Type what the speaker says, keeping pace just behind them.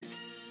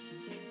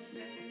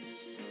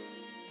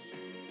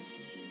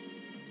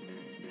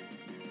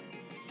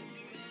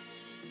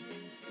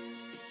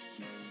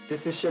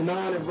This is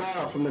Shannon and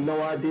Rob from the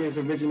No Ideas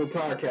Original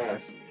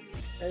Podcast.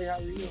 Hey, how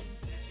are you?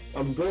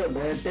 I'm good,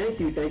 man. Thank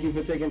you. Thank you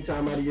for taking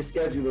time out of your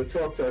schedule to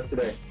talk to us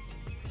today.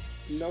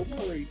 No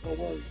worry, no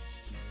worry.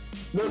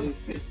 Look,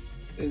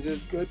 Is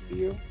this good for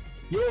you?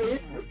 Yeah,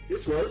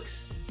 this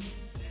works.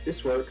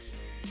 This works.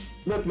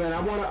 Look, man, I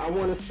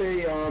wanna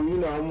say, I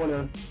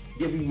wanna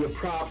give you your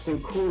props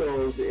and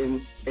kudos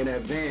in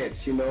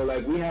advance. You know,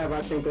 like we have,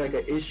 I think, like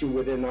an issue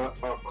within our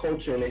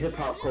culture and the hip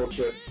hop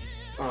culture.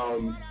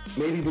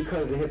 Maybe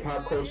because the hip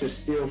hop culture is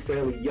still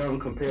fairly young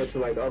compared to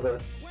like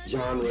other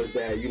genres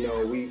that, you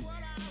know,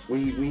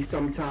 we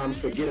sometimes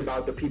forget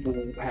about the people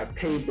who have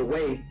paved the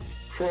way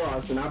for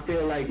us. And I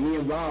feel like me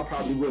and Rob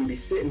probably wouldn't be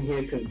sitting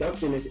here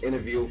conducting this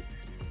interview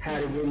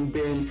had it wouldn't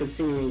been for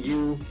seeing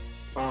you,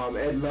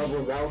 Ed Lover,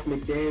 Ralph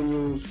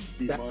McDaniels,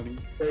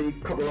 a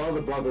couple of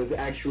other brothers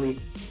actually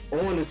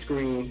on the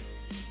screen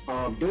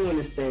doing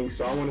this thing.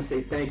 So I want to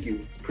say thank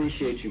you.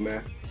 Appreciate you,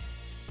 man.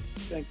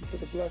 Thank you for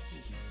the blessing.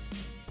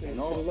 Thank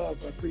you for the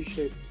love. I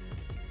appreciate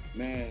it.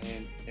 Man,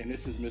 and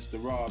this is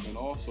Mr. Rob, and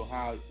also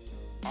how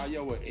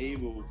y'all were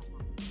able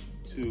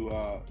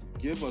to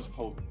give us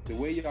hope. The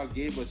way y'all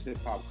gave us hip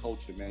hop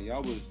culture, man.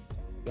 Y'all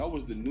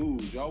was the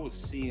news. Y'all was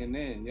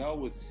CNN. Y'all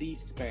was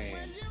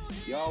C-SPAN.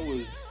 Y'all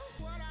was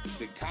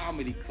the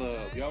comedy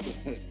club.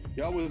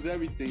 Y'all was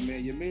everything,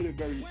 man. You made it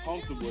very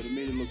comfortable. It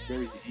made it look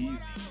very easy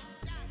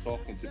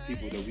talking to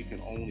people that we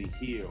can only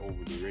hear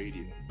over the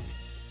radio.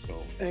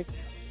 So thank you.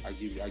 I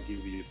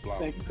give you your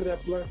flowers. Thank you for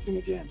that blessing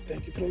again.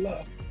 Thank you for the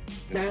love.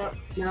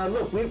 Now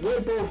look, we're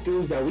both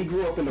dudes that we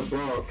grew up in the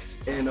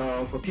Bronx, and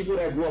for people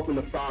that grew up in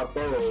the five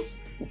boroughs,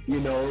 you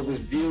know, it was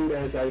viewed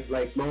as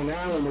like Long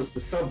Island was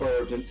the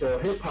suburbs until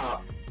hip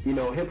hop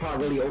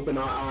really opened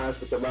our eyes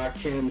with the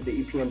Rakims,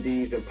 the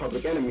EPMDs, and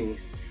Public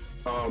Enemies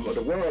of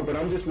the world. But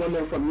I'm just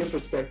wondering, from your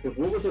perspective,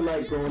 what was it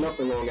like growing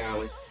up in Long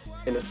Island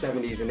in the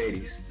 70s and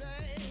 80s?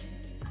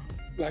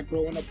 Like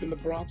growing up in the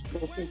Bronx,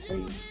 Brooklyn,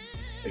 Queens,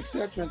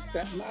 etc., and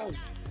Staten Island.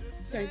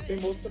 Same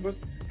thing. Most of us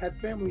had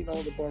family in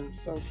all the boroughs,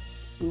 so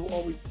we were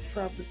always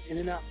traveling in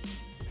and out.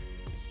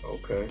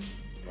 Okay.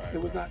 Right.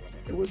 It was not.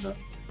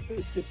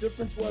 The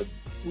difference was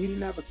we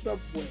didn't have a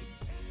subway.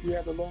 We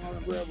had the Long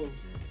Island Railroad.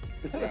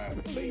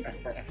 Right.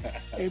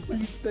 And we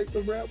used to take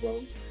the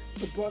railroad,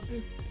 the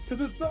buses, to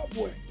the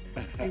subway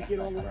and get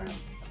all around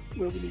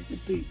where we need to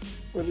be,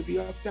 whether it be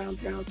uptown,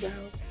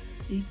 downtown,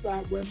 east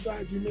side, west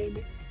side, you name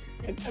it.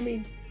 And I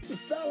mean, the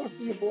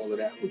fallacy of all of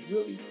that, which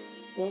really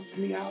bugs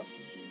me out,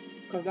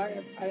 because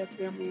I have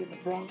family in the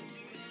Bronx.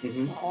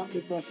 Mm-hmm. My aunt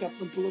lived on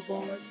Shuffling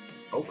Boulevard.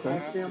 Okay. I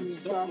have family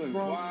in South Bronx.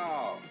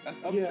 Wow, that's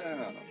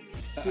uptown.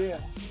 Yeah.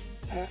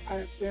 I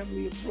have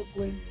family in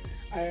Brooklyn.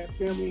 I have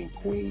family in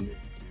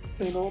Queens,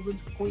 St.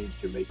 Albans, Queens,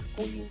 Jamaica,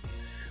 Queens.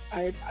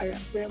 I have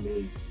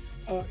family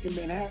in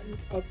Manhattan,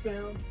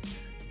 uptown.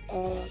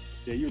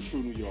 Yeah, you're a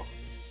true New Yorker.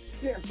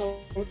 Yeah, so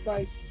it's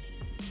like,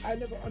 I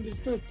never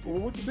understood, well,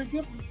 what's the big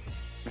difference?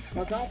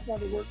 My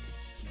godfather worked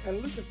at a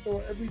liquor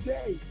store every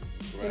day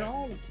in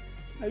Harlem.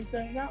 I used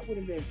to hang out with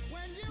him there.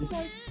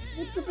 Like,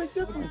 what's the big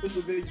difference? What's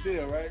the big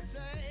deal, right?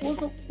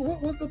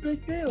 What's the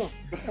big deal?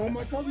 And when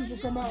my cousins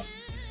would come out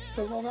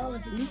to Long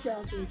Island, to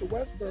Newcastle, and to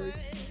Westbury,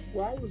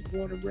 where I was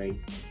born and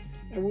raised,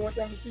 and we went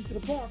down the street to the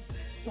park,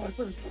 so I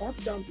put the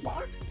park down the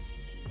block.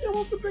 Yeah,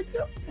 what's the big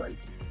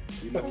difference?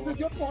 You know, I said,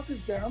 your park is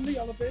down the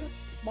elevator.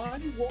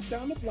 Mine, you walk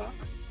down the block.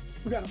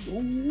 We got a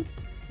pool. We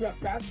got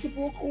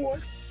basketball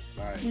courts.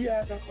 Right. We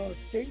had a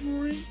skating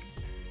rink.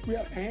 We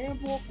had a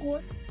handball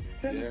court.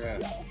 Tennis.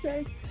 Yeah,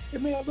 okay.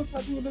 It may have looked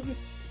like we were living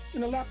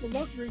in a lap of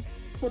luxury,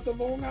 but the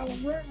Long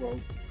Island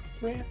Railroad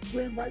ran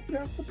right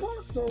past the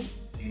park, so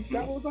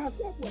that was our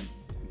subway.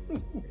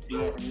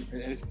 Yeah,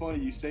 and it's funny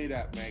you say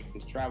that, man,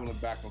 because traveling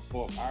back and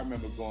forth, I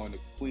remember going to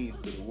Queens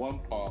to the one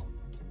park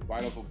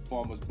right off of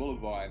Farmers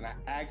Boulevard, and I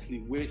actually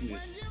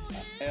witnessed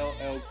a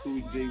LL Cool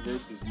J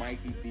versus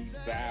Mikey D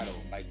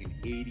battle, like in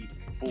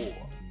 '84.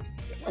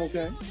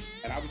 Okay.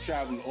 And I was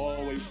traveling all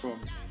the way from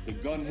the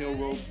Gun Hill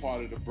Road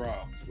part of the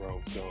Bronx,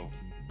 bro. So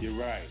you're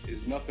right.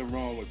 There's nothing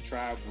wrong with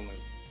traveling.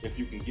 If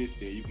you can get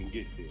there, you can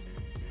get there.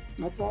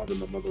 My father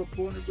and my mother were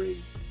born and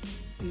raised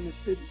in the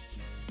city.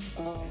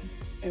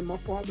 And my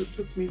father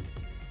took me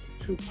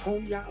to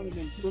Coney Island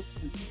in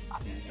Brooklyn,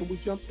 and we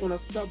jumped on a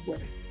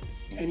subway,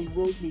 and he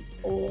rode me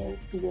all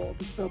through all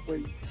the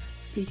subways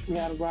to teach me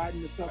how to ride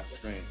in the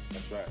subway.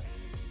 That's right.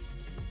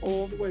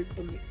 All the way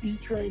from the E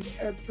train,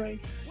 the F train,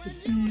 the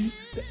D,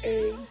 the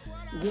A,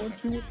 the 1,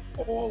 2,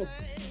 all of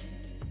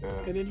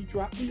them. And then he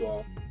dropped me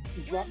off.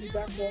 He dropped me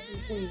back off in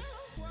Queens,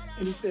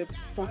 and he said,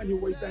 "Find your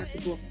way back to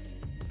Brooklyn.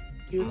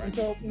 Here's some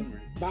tokens.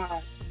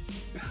 Bye."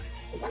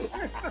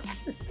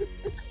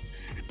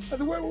 I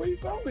said, where were you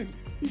going?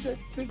 He said,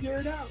 "Figure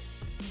it out."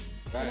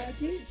 Right. And I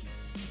did.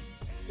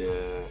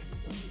 Yeah.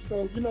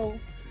 So, you know,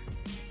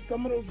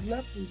 some of those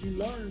lessons you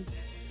learn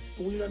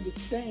and we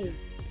understand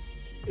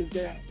is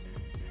that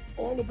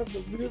all of us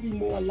are really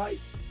more alike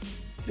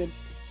than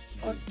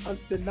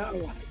not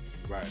alike.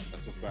 Right,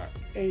 that's a fact.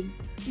 And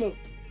look,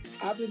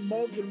 I've been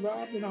mugged and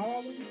robbed in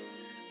Harlem.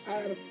 I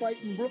had a fight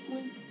in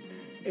Brooklyn,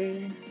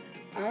 and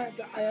I had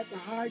to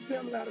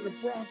hightail it out of the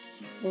Bronx.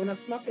 When I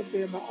snuck up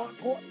there, my aunt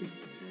caught me.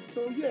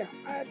 So yeah,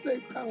 I had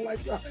to kind of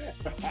like y'all had.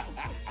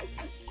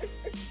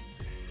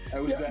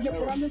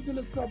 But I lived in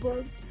the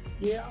suburbs.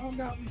 Yeah, I hung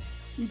out.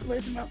 We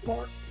played in that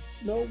park.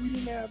 No, we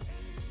didn't have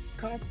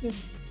constant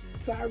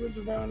sirens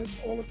around us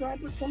all the time,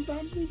 but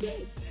sometimes we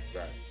did.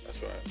 Right,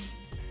 that's right.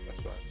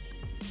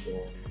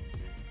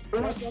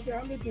 Yeah.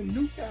 I lived in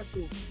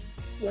Newcastle,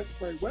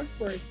 Westbury.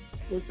 Westbury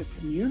was the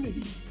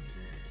community.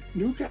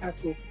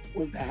 Newcastle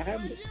was the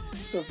hamlet.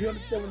 So if you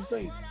understand what I'm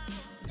saying,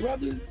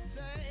 brothers,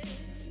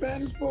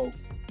 Spanish folks,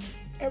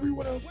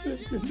 everyone else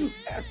lived in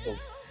Newcastle,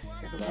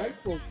 and the white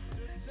folks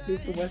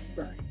lived in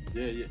Westbury.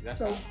 Yeah, that's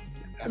so.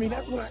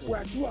 That's where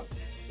I grew up.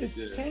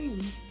 It's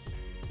changed,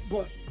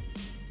 but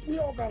we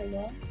all got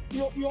along.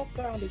 We all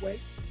found a way,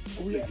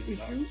 and we had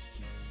issues,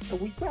 and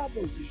we solved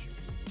those issues.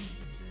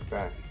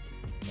 Right.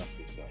 That's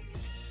what's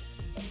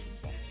up.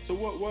 So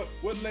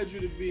what led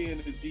you to being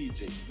a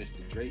DJ,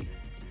 Mr. Drake?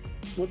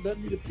 What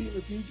led me to being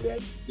a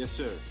DJ? Yes,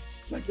 sir.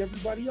 Like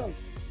everybody else,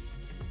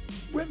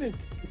 women.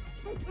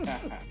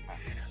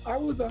 I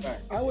was a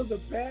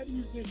bad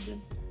musician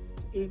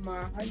in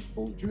my high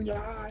school, junior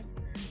high,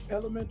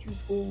 elementary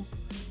school.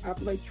 I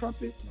played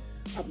trumpet.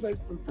 I played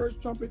from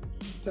first trumpet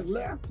to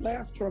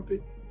last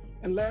trumpet,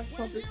 and last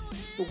trumpet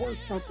to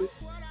worst trumpet.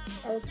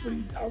 I was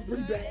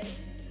pretty bad,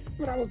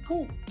 but I was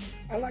cool.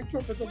 I like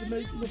trumpet because it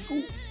made you look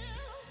cool.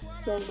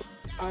 So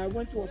I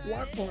went to a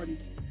block party,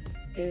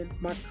 and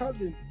my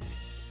cousin,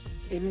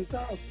 in his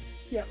house,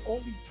 he had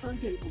all these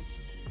turntables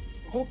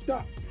hooked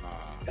up,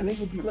 and they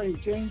would be playing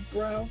James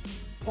Brown,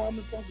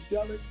 Parliament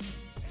Funkadelic,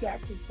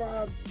 Jackson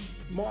 5,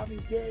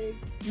 Marvin Gaye,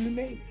 you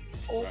name it.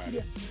 All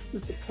together. The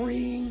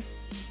Supremes,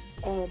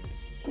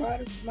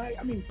 Gladys Knight.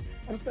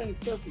 I'm saying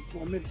surface for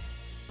a minute.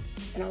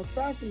 And I was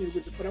fascinated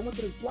with it, but I went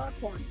to this block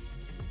party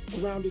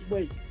around this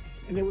way,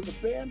 and there was a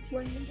band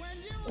playing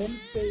on the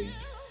stage,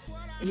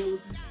 and there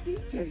was this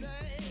DJ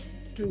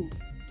dude.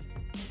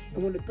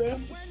 And when the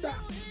band would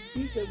stop,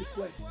 DJ would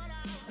play.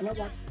 And I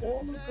watched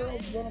all the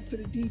girls run up to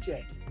the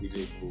DJ.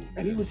 Cool.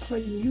 And he would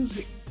play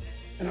music.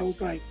 And I was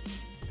like,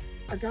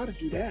 I gotta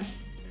do that.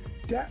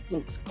 That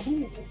looks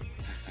cool.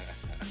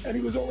 And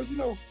he was always,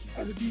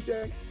 as a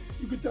DJ,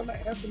 you could tell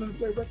I asked him to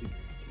play a record,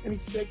 and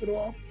he'd shake it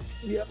off,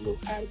 and he had a little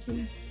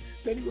attitude.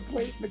 Then he would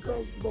play it, and the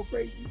girls would go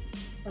crazy.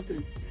 I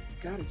said,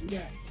 gotta do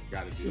that.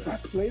 If I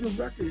play the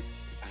record,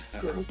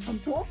 girls come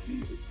talk to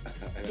you.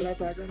 So that's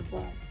how I got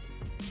involved.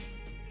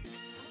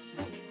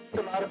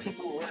 A lot of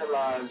people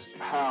realize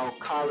how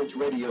college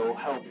radio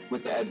helped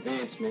with the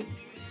advancement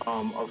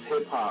of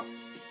hip-hop.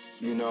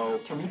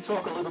 Can you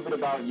talk a little bit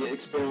about your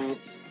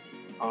experience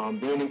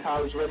being in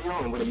college radio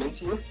and what it meant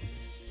to you?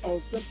 Oh,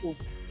 simple.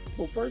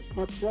 Well, first,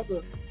 my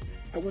brother,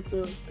 I went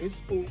to his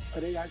school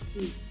at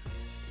AIC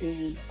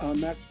in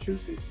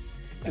Massachusetts,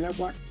 and I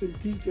watched him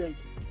DJ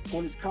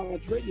on his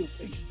college radio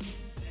station.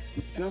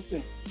 And I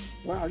said,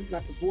 wow, he's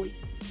got the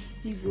voice.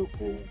 He's real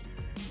cool.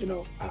 Wow,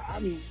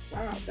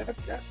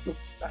 that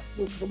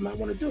looks something I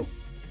want to do.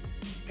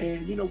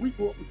 And, we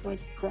grew up with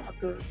Frankie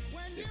Crocker.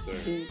 Yes, sir.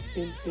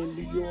 In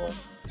New York,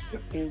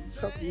 and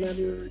Chuck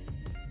Leonard,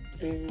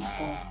 and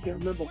I can't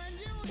remember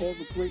all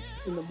the greats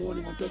in the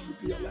morning on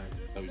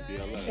WBLS.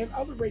 And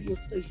other radio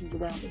stations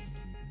around us,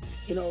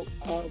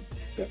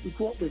 that we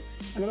grew up with.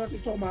 And I'm not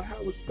just talking about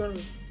Howard Stern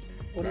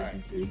on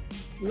NBC.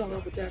 We hung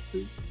up with that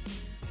too.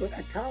 But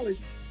at college,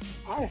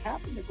 I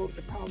happened to go to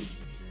the college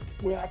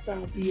where I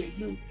found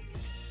BAU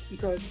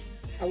because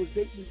I was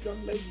dating this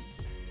young lady,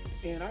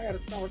 and I had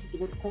a scholarship to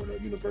go to Cornell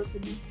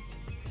University,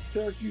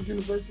 Syracuse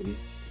University,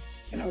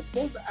 and I was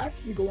supposed to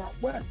actually go out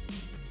west,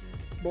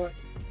 but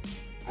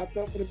I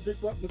fell for the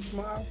big button to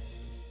smile,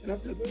 and I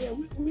said, well, yeah,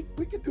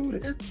 we can do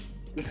this.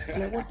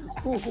 And I went to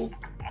school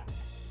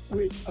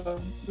with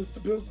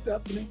Mr. Bill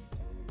Stephanie,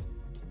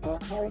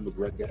 Harold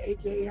McGregor,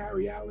 a.k.a.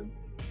 Harry Allen,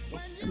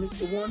 and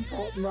Mr. One,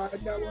 Carlton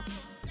Ridenauer,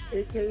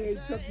 a.k.a.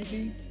 Chucky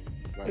D,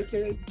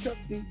 a.k.a. Chuck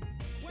D,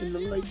 and the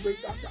late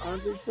great Dr.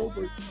 Andre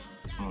Strobert's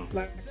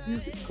black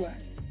music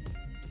class.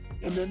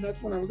 And then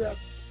that's when I was asked,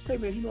 hey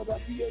man, you know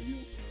about BAU?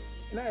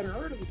 And I had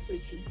heard of the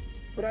station,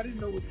 but I didn't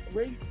know it was at the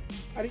radio.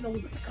 I didn't know it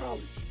was at the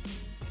college.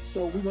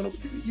 So we went over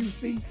to the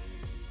UC,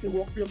 they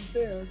walked me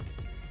upstairs,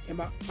 and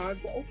my eyes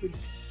were open.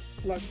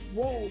 Like,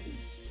 whoa.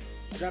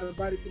 I got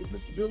invited to the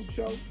Mr. Bill's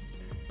show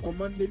on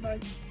Monday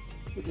night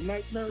with the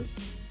night nurse.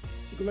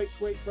 The late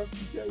great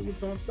Rusty J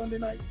was on Sunday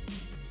nights,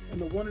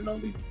 and the one and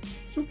only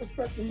Super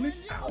Spectrum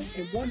mixed out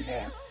in one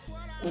half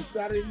on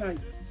Saturday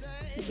nights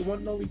with the one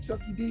and only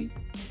Chucky D,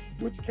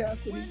 Butch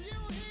Cassidy,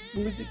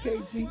 Mr.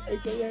 KG,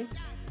 a.k.a.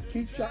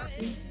 Keith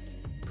Shockley,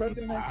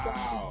 President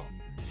Shockley,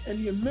 and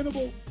the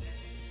inimitable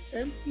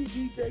MC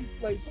DJ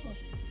Flavor,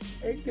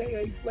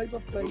 a.k.a. Flavor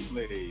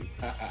Flav.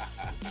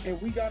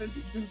 And we got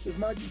introduced as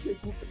my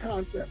DJ group, The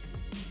Concept,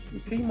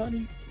 with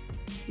T-Money,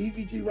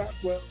 Easy G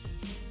Rockwell,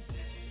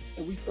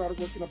 and we started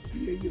working up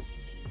BAU.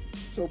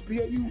 So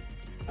BAU,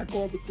 I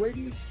call the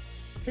greatest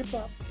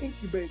hip-hop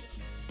incubator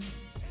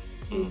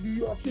in New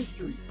York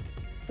history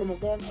from a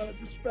Long Island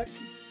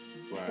perspective.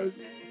 Because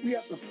we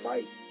have to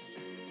fight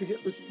to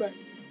get respect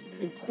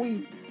in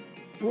Queens,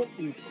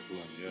 Brooklyn,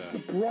 the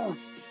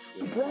Bronx.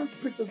 The Bronx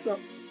picked us up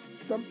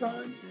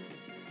sometimes,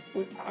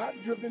 but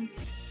I've driven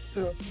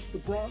to the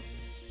Bronx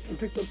and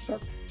picked up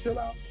Chuck Chill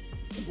Out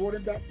and brought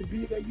him back to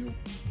BAU.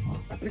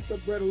 I picked up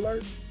Red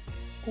Alert,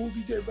 Cool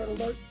DJ Red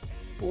Alert,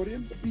 brought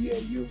him to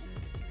BAU.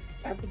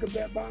 Africa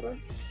Bambaataa,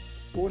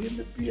 brought him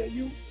to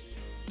BAU.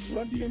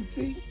 Run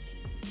DMC,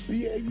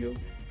 BAU.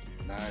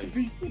 Nice. The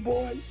Beastie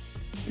Boys,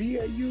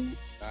 BAU.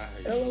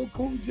 Nice. LL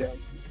Cool J,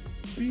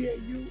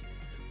 BAU.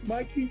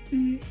 Mikey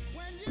D,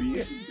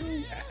 BAU.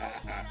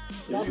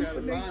 That's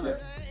Nature,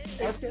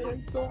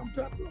 aka Salt and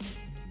Pepper,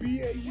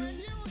 BAU.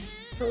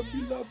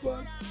 Herbie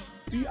Love,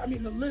 I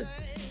mean, the list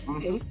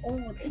goes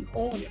on and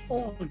on and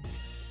on.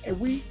 And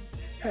we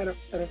had a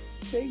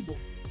stable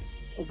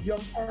of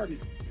young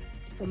artists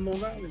from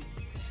Long Island,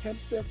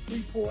 Hempstead,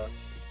 Freeport,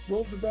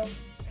 Roosevelt,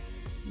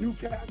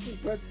 Newcastle,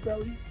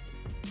 Westbury,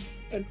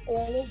 and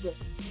all over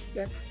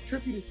that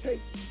contributed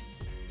tapes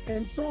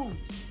and songs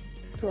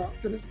to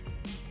this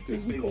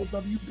thing we call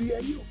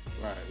WBAU.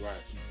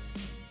 Right.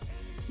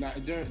 Now,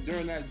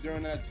 during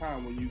that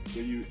time, were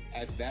you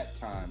at that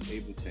time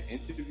able to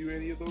interview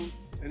any of those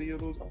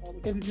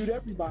artists? Interviewed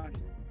everybody.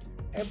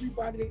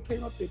 Everybody that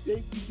came up there,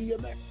 Dave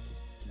DMX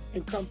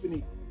and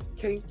company,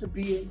 came to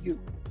BAU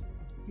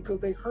because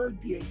they heard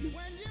BAU.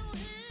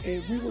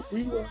 And we were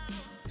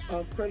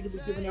credited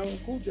with giving LL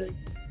Cool J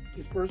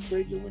his first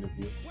radio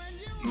interview.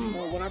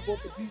 When I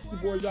brought the Beastie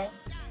Boys out,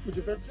 which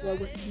eventually I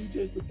went and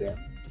DJed with them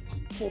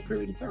for a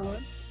period of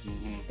time,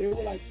 they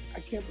were like, I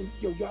can't believe,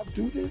 yo, y'all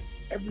do this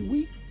every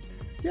week?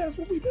 Yeah, that's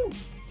what we do.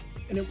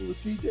 And then we would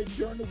DJ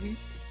during the week,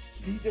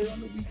 DJ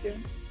on the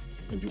weekends,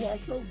 and do our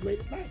shows late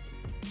at night.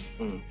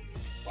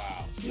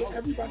 Wow. Yeah,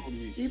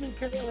 everybody, even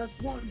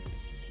KRS-One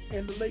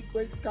and the late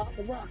great Scott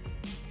LaRock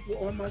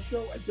were on my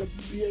show at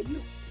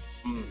WBAU.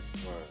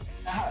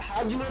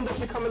 How'd you end up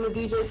becoming a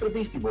DJ for the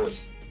Beastie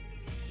Boys?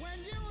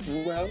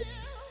 Well,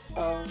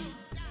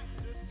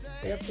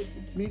 after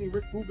meeting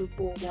Rick Rubin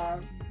for a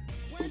while,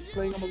 and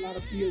playing him a lot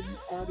of BAU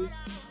artists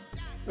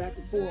back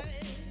and forth,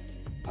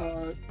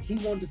 he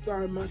wanted to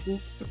sign my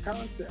group, The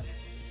Concept,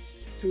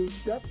 to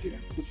Def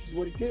Jam, which is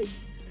what he did,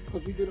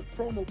 because we did a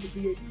promo for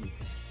BAU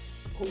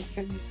called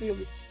Can You Feel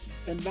It?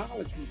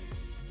 Acknowledge Me,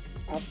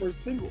 our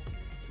first single.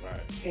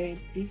 Right. And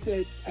he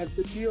said, as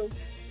the deal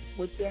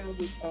went down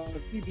with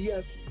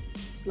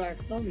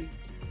CBS/Sony,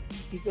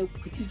 he said,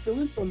 could you fill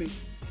in for me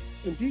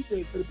and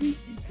DJ for the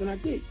Beasties? Then I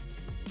did.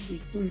 We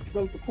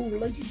developed a cool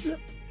relationship.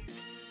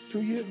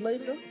 2 years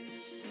later,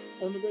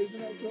 on the Raising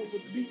Hell tour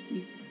with the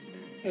Beasties,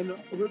 and the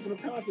original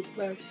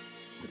Concept/The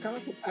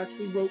Concept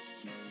actually wrote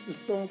the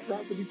song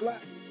Proud to Be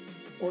Black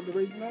on the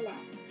Raising Hell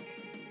album.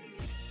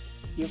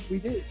 Yes, we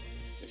did.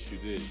 Yes, you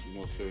did. You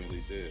most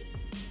certainly did.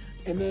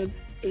 And then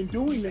in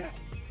doing that,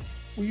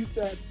 we used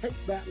to have tape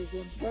battles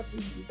on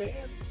buses and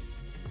vans,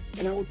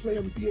 and I would play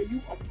on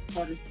BAU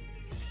artists,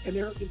 and they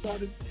heard this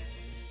artist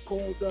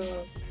called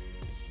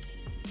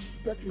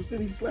Spectrum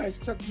City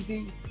 / Chucky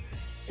D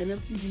and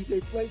MC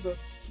DJ Flavor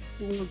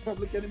doing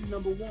Public Enemy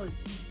 #1,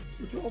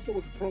 which also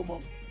was a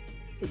promo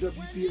for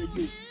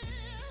WBAU.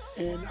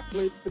 And I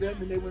played for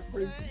them and they went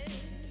crazy.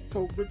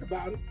 Told Rick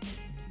about it.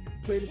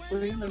 Played it for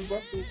him and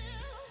Russell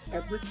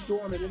at Rick's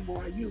dorm at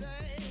NYU.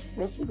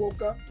 Russell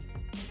woke up,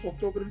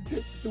 walked over to the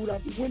tape, threw it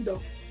out the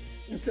window,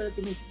 and said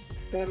to me,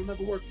 "That'll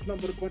never work, it's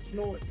nothing but a bunch of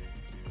noise."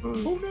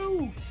 Who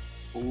knew?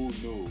 Who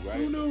knew, right?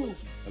 Who knew?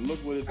 And look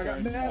what it turned out.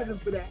 I got mad at him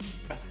for that.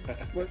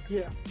 But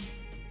yeah.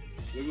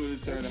 Look what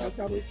it turned out. That's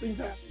how those things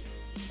happen.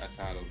 That's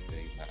how those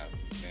things happen,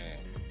 man.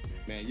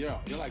 Man,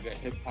 you're like a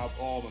hip hop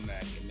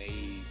almanac in the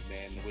age,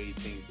 man, the way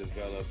things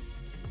develop.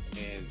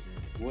 And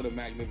what a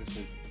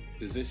magnificent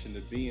position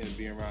to be in,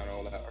 being around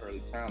all that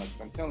early talent.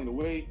 I'm telling you,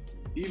 the way,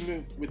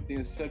 even with the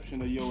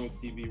inception of Yo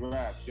MTV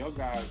Raps, y'all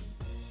guys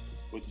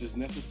were just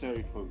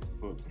necessary for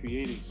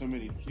creating so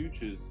many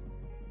futures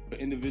for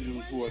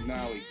individuals who are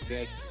now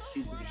execs,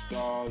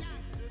 superstars,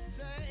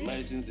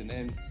 legends, and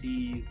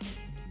MCs.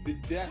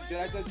 At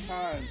that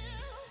time,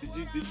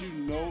 did you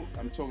know,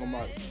 I'm talking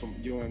about from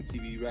Yo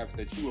MTV Raps,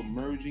 that you were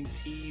merging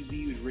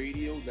TV with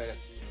radio? That,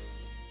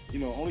 you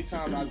know, only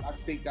time I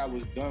think that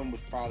was done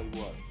was probably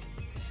what?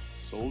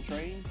 Soul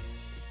Train?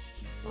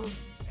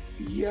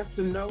 Yes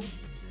and no.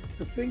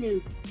 The thing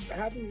is,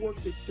 having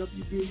worked at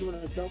WBAU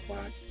and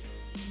Adelphi,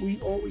 we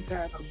always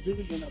had a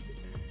vision of it.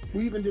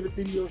 We even did a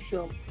video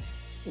show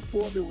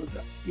before there was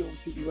a Yo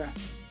MTV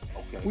Raps.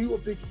 Okay. We were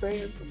big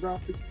fans of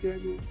Ralph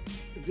McDaniels,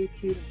 the Vid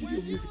Kid, and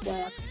Video Music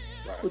Box.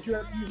 Right. But you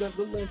have to use that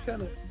little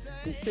antenna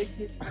and shake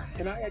it.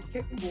 And I had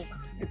cable,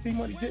 and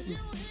T-Money didn't.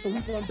 So we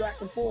run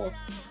back and forth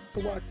to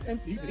watch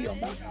MTV on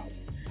my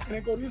house, and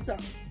then go to his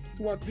house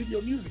to watch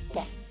Video Music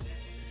Box.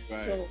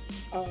 Right. So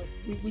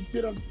we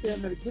did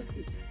understand that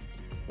existed.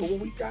 But when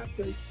we got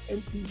to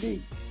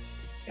MTV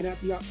and had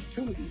the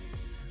opportunity,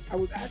 I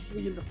was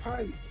actually in the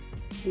pilot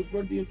with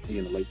Run DMC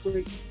and the late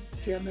great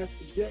Jam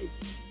Master Jay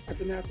at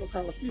the Nassau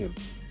Coliseum.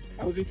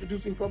 I was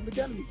introducing Public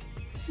Enemy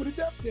with a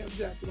Def Jam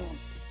jacket on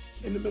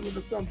in the middle of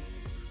the summer,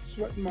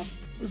 sweating my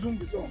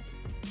bazookas off.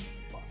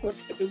 But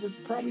it was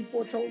probably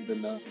foretold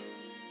in the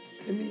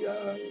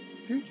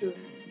future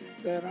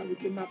that I would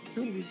get an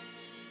opportunity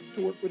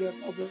to work with Ed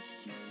Lover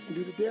and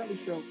do the Daily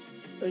Show,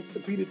 thanks to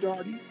Peter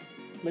Doherty,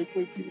 late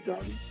great Peter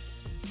Doherty,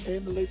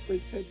 and the late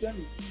great Ted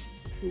Denny,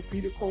 who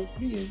Peter called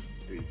me in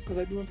because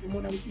I knew him from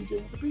when I was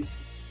DJing with the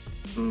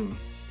Beasties.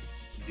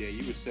 Yeah,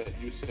 you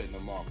were setting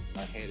them off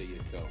ahead of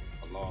yourself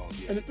along.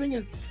 Yeah. And the thing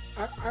is,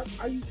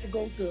 I used to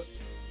go to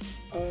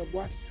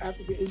watch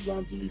Africa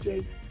Islam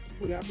DJ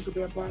with Africa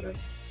Bambaataa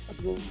at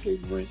the roller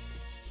skating rink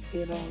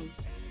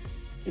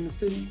in the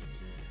city,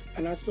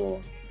 and I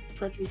saw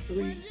Treacherous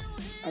 3.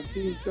 I've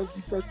seen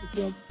Dougie Fresh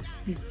perform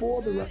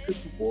before the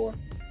record, before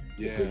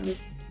the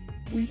bigness.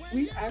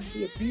 We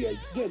actually at BA,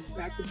 again,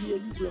 back to BAU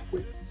real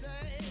quick,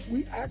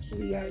 we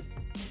actually had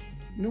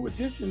New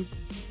Edition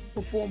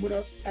perform with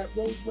us at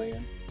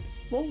Roseland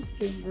Roller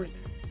Skating Rink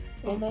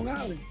on Long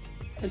Island.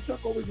 And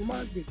Chuck always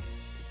reminds me,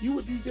 you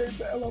were DJing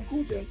for LL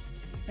Cool J,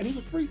 and he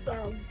was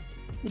freestyling,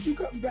 but you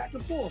cutting back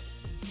and forth.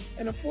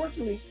 And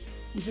unfortunately,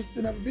 we just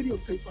didn't have a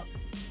videotape of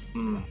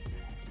it.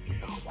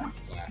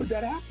 But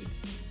that happened.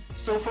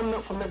 So from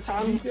the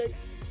time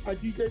I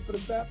DJed for the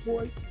Fat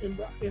Boys in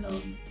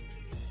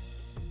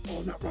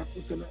not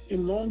Rockford Center,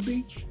 in Long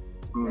Beach,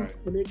 right,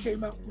 when they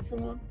came out to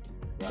perform,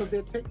 because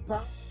their tape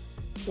pop.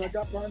 So I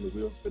got behind the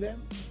wheels for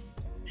them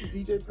and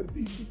DJed for the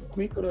Beastie,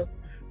 for the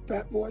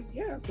Fat Boys.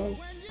 Yeah, so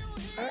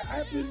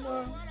I've been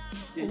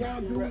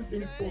around doing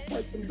things for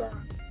quite some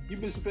time.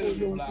 You've been spinning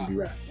the block.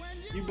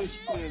 You've been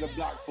spinning the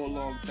block for a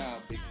long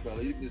time, big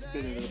fella. You've been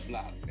spinning the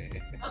block, man.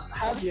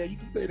 Yeah, you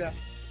can say that.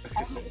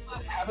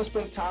 Haven't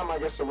spent time, I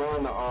guess,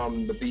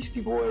 around the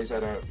Beastie Boys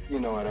at a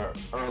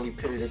early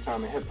period of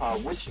time in hip hop.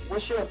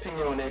 What's your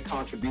opinion on their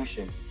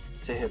contribution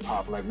to hip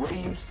hop? Like, where do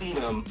you see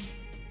them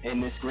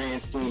in this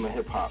grand scheme of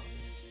hip hop?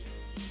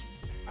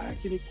 I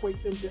can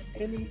equate them to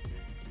any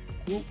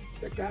group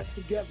that got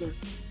together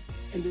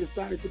and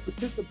decided to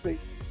participate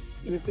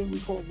in a thing we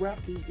call rap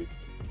music,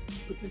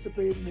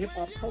 participate in hip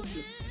hop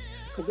culture,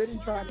 because they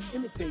didn't try to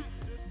imitate,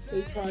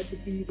 they tried to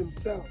be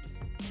themselves.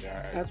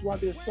 That's why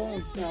their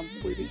songs sound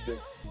the way they do.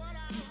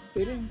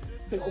 They didn't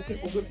say, okay,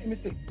 we're going to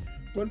imitate.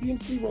 Run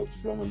DMC wrote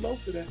Slow and Low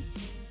for them,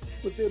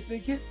 but their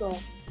big hits are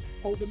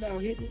Hold It Now,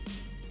 Hit It,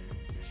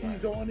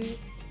 She's On It,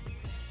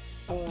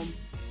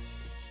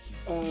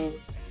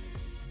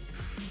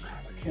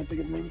 I can't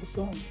think of the name of the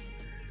song.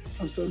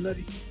 I'm so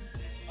nutty.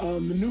 The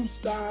New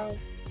Style.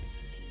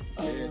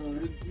 The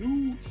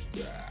New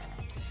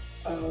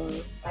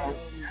Style.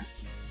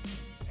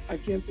 I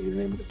can't think of the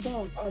name of the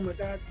song. Oh my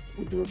God,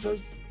 with the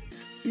reverse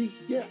beat.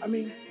 Yeah, I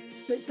mean,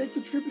 they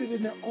contributed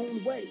in their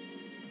own way.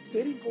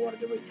 They didn't go out of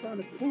their way trying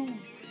to prove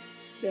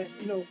that,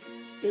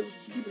 they was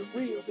keeping it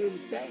real, they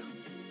was down.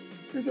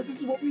 They said, this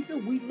is what we do.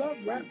 We love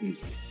rap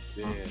music.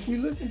 Yeah. We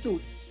listen to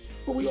it.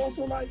 But we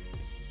also like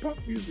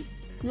punk music.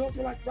 We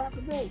also like rock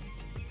and roll.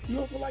 We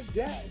also like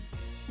jazz.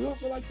 We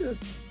also like this.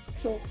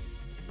 So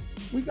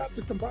we got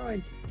to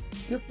combine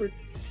different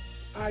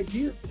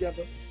ideas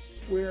together,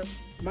 where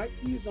Mike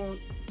D's on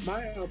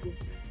my album,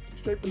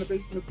 Straight from the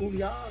Basement of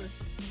Cooley High,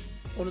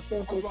 on a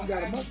song called She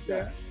Got a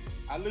Mustache.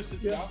 I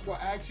listened to I was going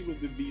to ask you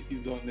with the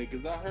Beasties on there,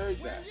 because I heard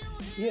that.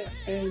 Yeah,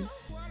 and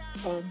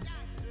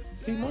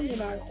T-Money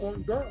and I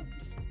on Girls,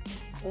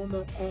 on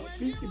the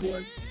Beastie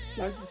Boys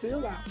License to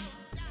Ill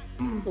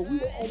album. So we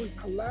were always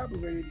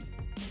collaborating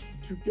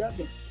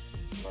together,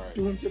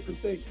 doing different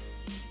things.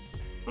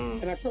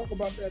 And I talk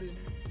about that in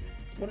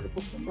one of the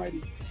books I'm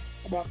writing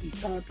about these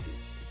time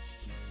periods.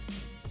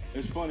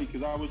 It's funny,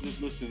 because I was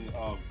just listening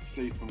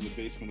Straight from the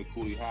Basement of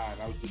Cooley High,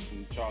 and I was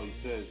listening to Charlie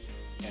Says,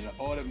 and it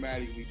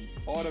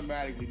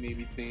automatically made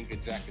me think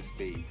of Jack of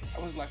Spades.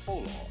 I was like,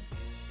 hold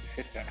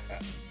on.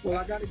 Well,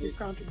 I got to give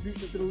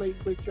contribution to the late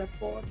great Jeff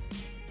Boss,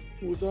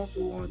 who was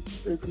also on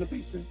Straight from the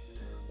Basement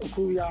of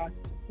Cooley High,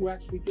 who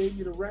actually gave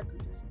me the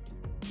records.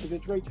 I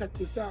said, Dre, check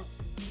this out.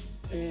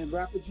 And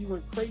Rapper G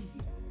went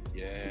crazy.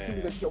 Yeah. And he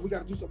was like, yo, we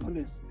got to do something on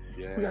this.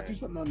 Yeah. We got to do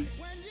something on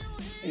this.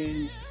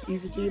 And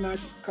Easy G and I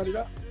just cut it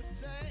up.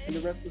 And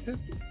the rest was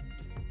history.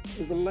 It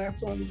was the last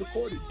song we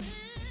recorded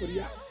for the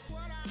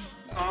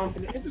album.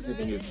 And the interesting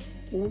thing is,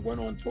 when we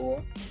went on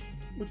tour,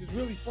 which is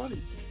really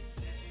funny,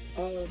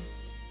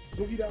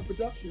 Boogie Down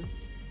Productions,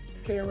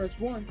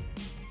 KRS-One,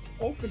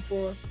 opened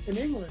for us in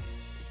England,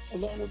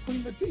 along with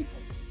Queen Latifah.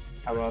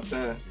 How about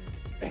that?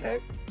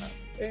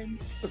 And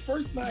the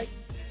first night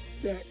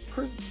that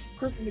Chris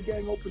and the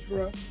gang opened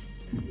for us,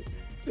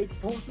 they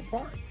tore us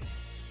apart.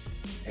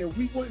 And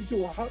we went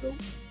into a huddle,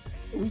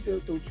 and we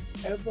said, don't you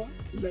ever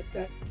let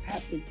that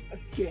happen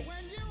again.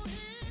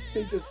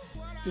 They just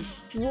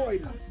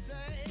destroyed us.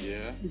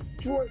 Yeah.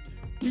 Destroyed.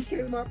 We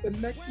came out the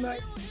next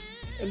night,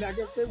 and I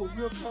guess they were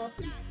real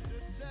confident.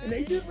 And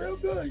they did real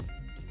good.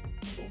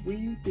 But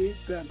we did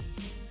better.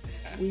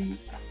 We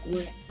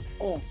went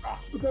off.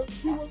 Because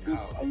we were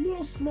a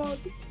little smug,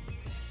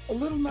 a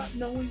little not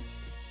knowing,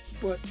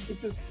 but it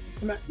just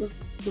smacked us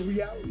the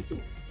reality to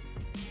us.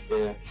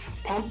 Yeah.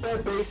 Pump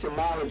That Bass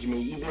Acknowledge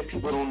Me. Even if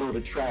people don't know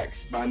the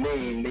tracks by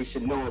name, they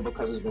should know it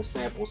because it's been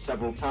sampled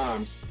several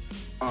times.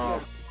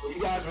 You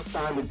guys were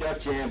signed to Def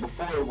Jam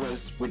before it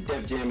was what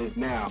Def Jam is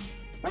now.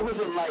 What was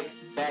it like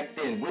back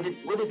then? What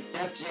did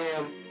Def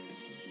Jam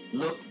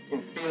look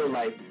and feel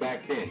like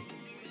back then?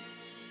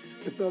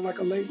 It felt like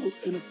a label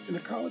in a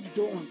college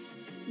dorm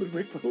with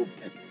Rick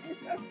Rubin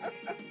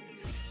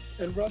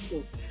and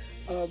Russell.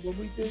 When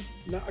we did,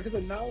 I guess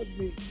Acknowledge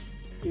Me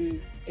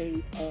is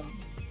a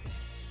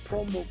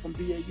promo from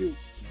BAU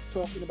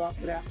talking about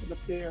what happened up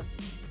there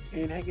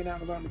and hanging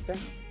out around the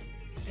town.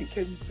 And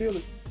Can You Feel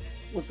It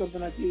was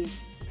something I did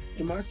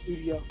in my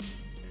studio,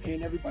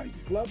 and everybody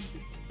just loved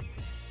it.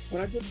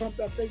 When I did Pump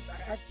That Bass,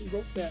 I actually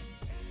wrote that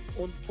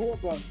on the tour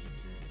bus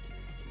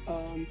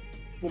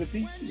for the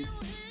Beasties.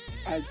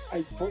 I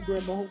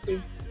programmed the whole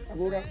thing, I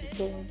wrote out the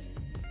song,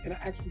 and I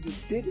actually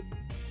just did it.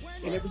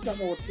 And every time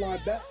I would fly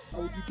back, I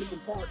would do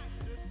different parts.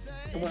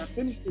 And when I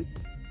finished it,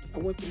 I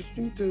went to the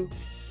studio,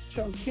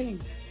 Chung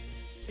King,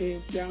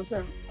 in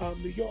downtown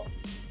New York.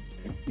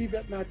 And Steve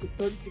and I took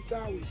 36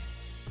 hours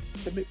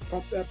to mix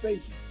Pump That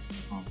Bass.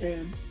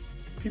 And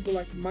people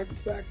like Michael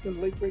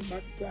Saxon, late great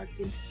Michael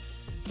Saxon,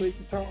 played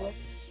guitar.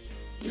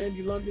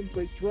 Randy London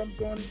played drums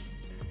on it.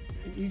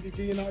 And Easy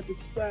G and I did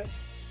the scratch.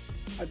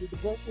 I did the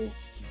vocal.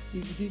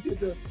 Easy G did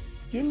the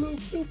Get a Little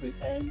Stupid,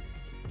 and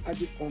I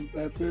did Pump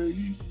That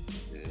Bass.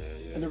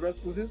 And the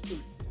rest was history.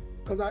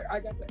 Because I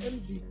got the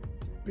energy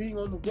being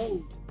on the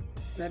road,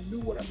 and I knew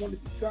what I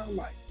wanted to sound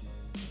like.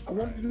 I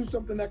wanted to do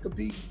something that could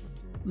be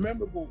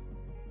memorable,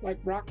 like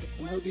Rocket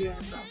from Herbie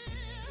Hancock.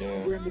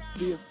 Yeah. Grand Mix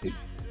DST.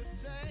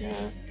 Yeah.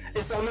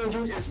 It's funny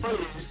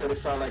that you said it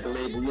felt like a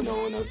label,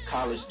 in a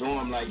college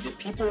dorm. Like,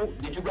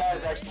 did you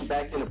guys actually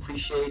back then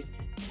appreciate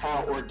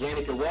how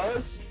organic it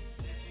was?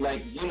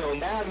 Like,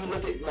 now you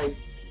look at, like,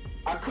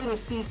 I couldn't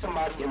see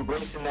somebody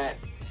embracing that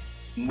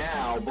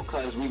now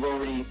because we've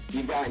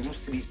gotten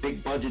used to these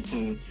big budgets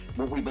and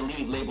what we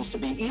believe labels to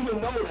be, even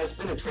though there's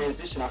been a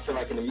transition, I feel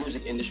like, in the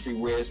music industry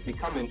where it's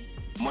becoming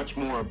much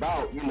more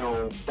about,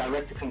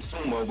 direct to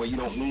consumer, where you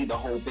don't need the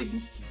whole big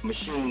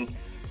machine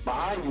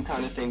behind you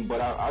kind of thing.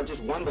 But I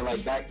just wonder,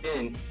 like, back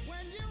then,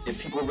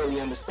 if people really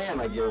understand,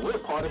 like, we're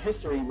part of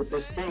history with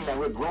this thing that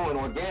we're growing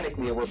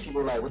organically, and where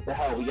people are like, what the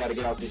hell, we got to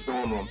get out this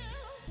dorm room.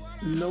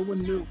 No one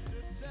knew.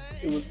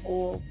 It was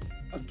all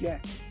a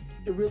guess.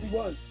 It really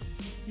was.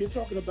 You're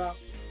talking about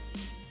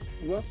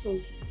Russell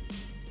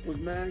was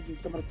managing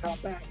some of the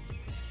top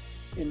acts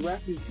in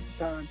rap music at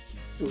the time,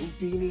 the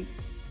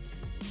Houdinis,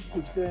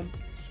 which then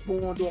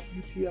spawned off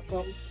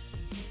UTFO.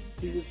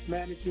 He was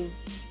managing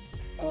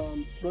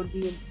Run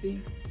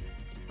DMC.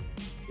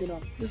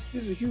 This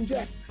is a huge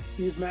act.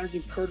 He was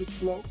managing Curtis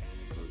Blow,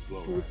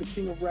 who was the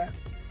king of rap,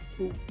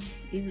 who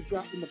he was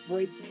dropping the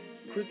breaks,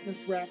 Christmas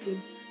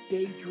rapping,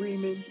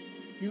 daydreaming,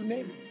 you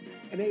name it.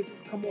 And they had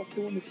just come off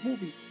doing this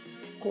movie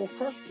called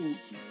Crush Groove.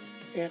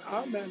 And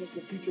our manager,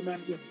 future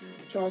manager,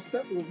 Charles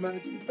Stepper, was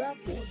managing the Fat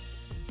Boys,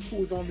 who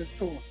was on this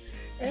tour.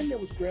 And there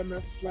was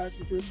Grandmaster Flash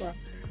and 35.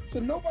 So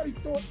nobody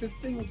thought this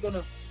thing was going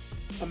to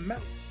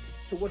amount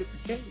to what it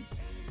became.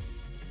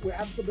 Where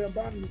Africa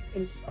Bambaataa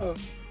and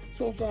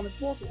Soul Sonic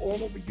Force were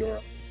all over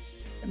Europe,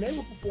 and they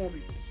were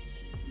performing.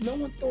 No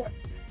one thought,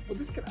 well,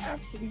 this could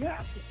actually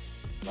happen.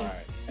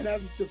 Right. And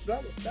as it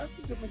developed, that's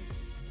the difference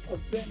of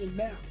then and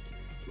now.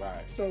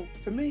 Right. So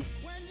to me,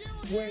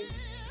 when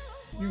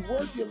you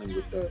were dealing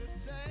with the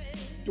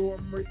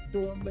dorm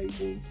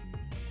labels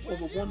or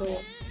the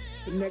one-offs,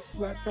 the Next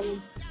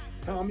Plateaus,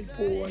 Tommy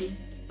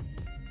Boys,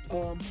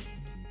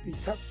 the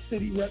Tuck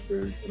City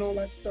Records and all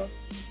that stuff,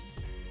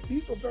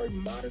 these were very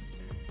modest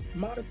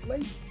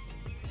labels.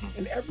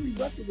 And every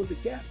record was a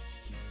guess.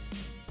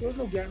 There was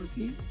no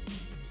guarantee.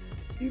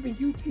 Even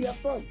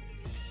UTFO.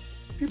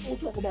 People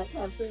talk about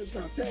Roxanne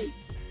Shante,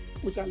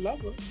 which I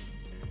love her,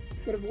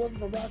 but if it wasn't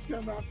for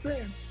Roxanne,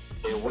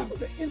 that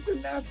was an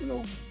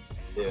international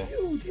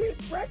huge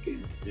hit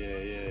record.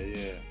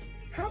 Yeah.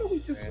 How do we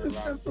dismiss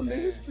them from the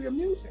history of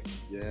music?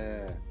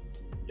 Yeah.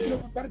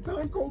 By the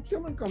time Cold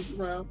Chillin' comes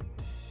around,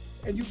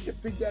 and you get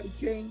Big Daddy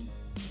Kane,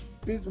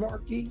 Biz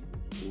Markie,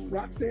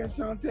 Roxanne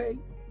Shante,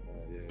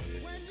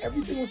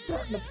 everything was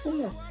starting to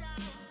form.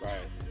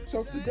 Right.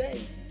 So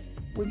today,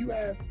 when you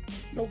have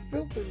no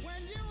filter,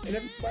 and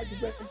everybody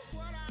just like,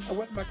 I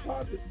went in my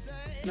closet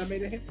and I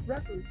made a hit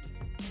record,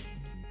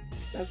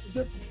 that's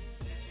the difference.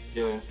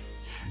 Yeah.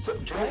 So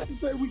I have to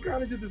say we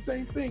kind of did the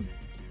same thing.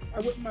 I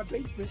went in my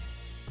basement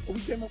and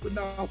we came up with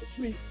Knowledge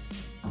Me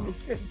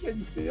and Can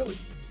You Feel It?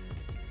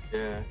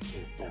 Yeah.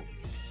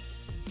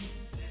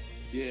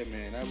 Yeah,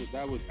 man.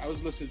 I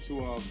was listening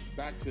to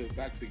back to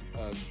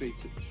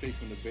straight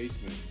from the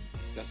basement.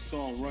 That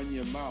song "Run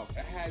Your Mouth."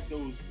 It had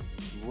those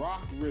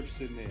rock riffs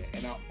in there,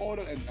 and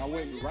I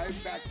went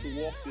right back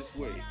to Walk This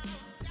Way.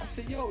 I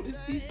said, "Yo,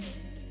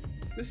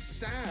 this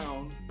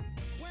sound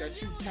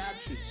that you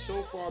captured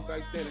so far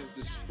back then, and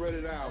just spread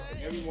it out,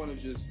 and everyone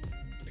has just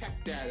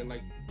pecked at it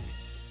like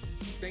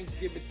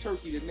Thanksgiving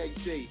turkey the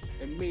next day,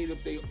 and made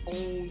up their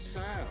own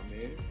sound,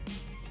 man."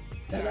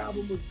 That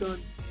album was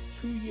done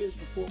 2 years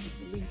before it was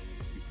released.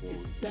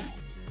 It's sad.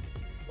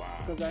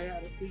 Wow. Because I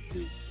had an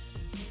issue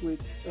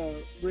with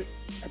Rick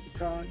at the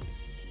time,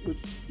 which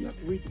you have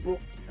to read the book,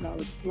 and I'll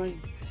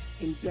explain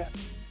in depth.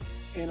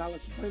 And I'll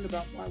explain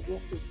about why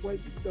Walk This Way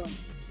was done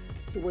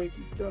the way it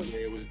was done.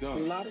 Yeah, it was done.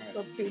 A lot of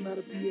stuff came out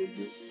of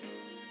BAU.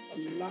 A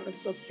lot of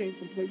stuff came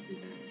from places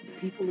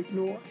people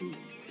ignore and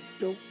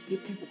don't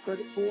give people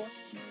credit for,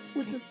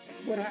 which is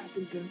what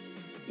happens in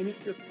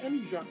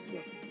any genre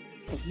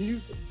of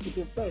music. It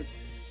just does.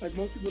 Like,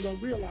 most people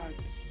don't realize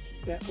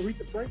that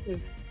Aretha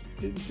Franklin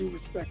didn't do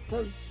Respect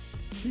first.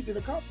 She did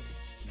a cover.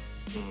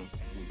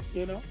 Mm-hmm.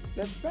 You know,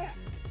 that's fact.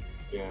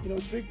 Yeah. You know,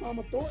 Big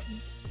Mama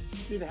Thornton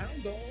did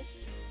Hound Dog.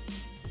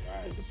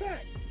 Right. It's a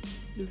fact.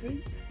 You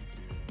see?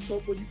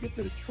 But when you get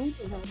to the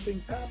truth of how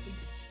things happen,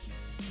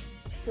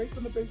 Straight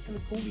from the Basement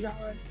of Cooley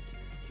High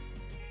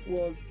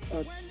was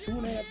a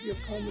 2.5-year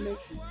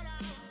culmination.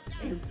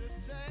 And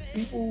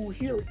people who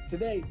hear it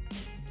today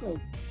go,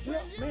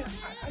 well, man,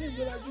 I didn't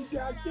realize you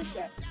guys did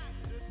that.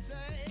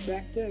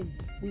 Back then,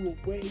 we were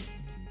way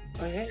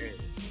ahead,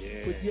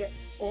 but yet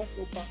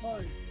also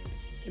behind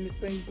in the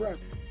same breath.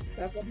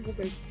 That's why people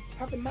say,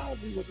 how come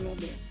Knowledge wasn't on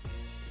there?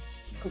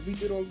 Because we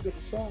did all these other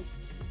songs.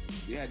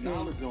 You had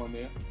Knowledge on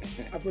there.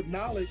 I put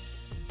Knowledge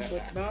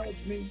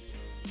me,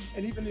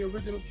 and even the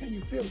original Can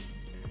You Feel It?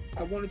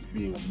 I wanted to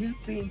be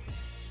being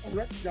a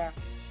record guy.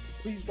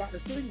 Please buy the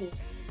singles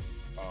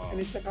and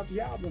then check out the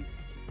album.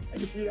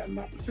 And if we had an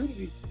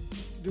opportunity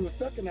to do a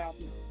second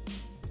album,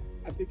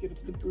 I think it'd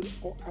have been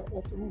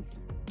off the roof.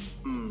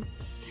 Mm.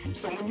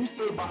 So when you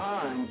say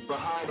behind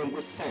in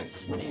what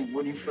sense? What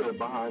do you feel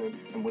behind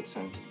in what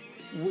sense?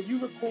 When you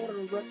recorded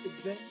a record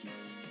then,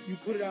 you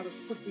put it out as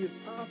quickly as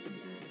possible.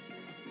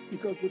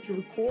 Because what you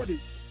recorded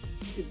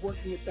is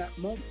working at that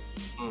moment.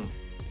 Mm.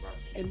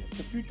 And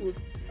the future was,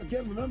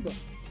 again, remember,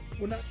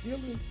 we're not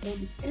dealing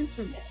on the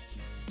internet.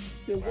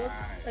 There was,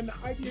 and the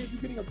idea of you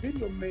getting a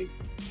video made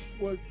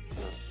was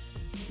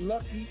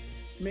lucky,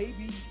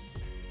 maybe.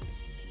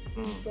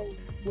 Mm. So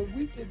when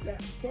we did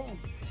that song,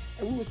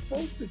 and we were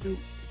supposed to do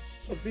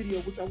a video,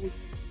 which I was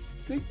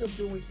thinking of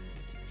doing,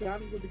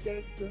 Johnny Was a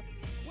Gangster,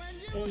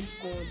 and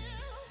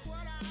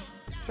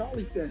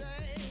Charlie Says.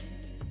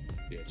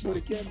 Yeah, but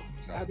again,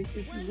 having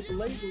issues with the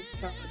label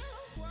at the time,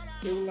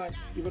 they were like,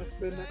 you're gonna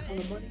spend that kind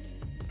of money?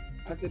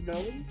 I said, no,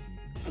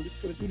 I'm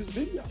just gonna do this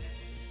video.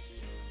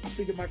 I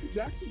figured Michael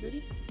Jackson did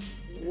it.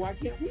 Why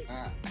can't we?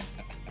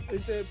 They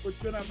said, but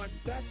you're not Michael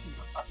Jackson.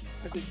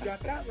 I said, you got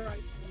that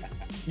right.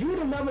 You would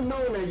have never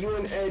known that you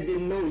and Ed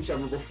didn't know each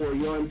other before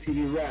your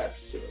MTV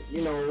Raps.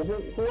 You know,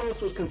 who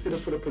else was considered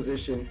for the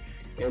position,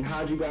 and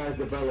how'd you guys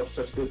develop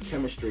such good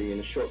chemistry in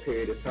a short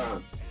period of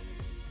time?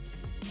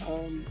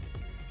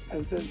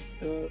 As I said,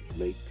 the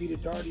late Peter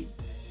Doherty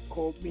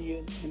called me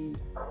in, and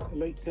the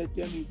late Ted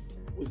Demme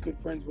was good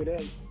friends with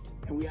Ed,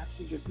 and we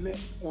actually just met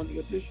on the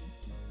audition.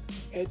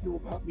 Ed knew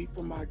about me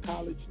from my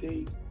college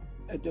days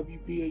at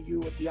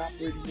WBAU at the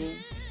operating room,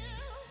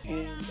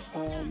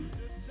 and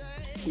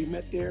we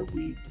met there.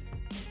 We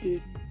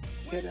did,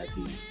 Ted had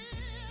these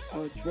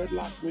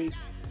dreadlock wigs.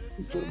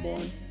 We put them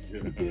on.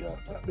 We did an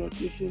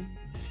audition.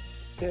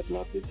 Ted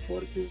loved it,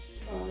 brought it to his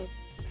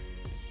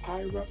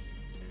higher-ups.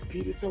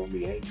 Peter told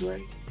me, hey,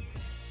 Dre,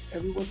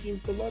 everyone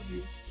seems to love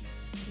you.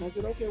 And I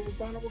said, okay, we'll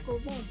find out what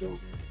goes on. So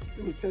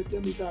it was Ted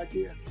Demme's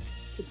idea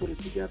to put us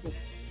together,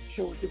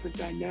 show a different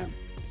dynamic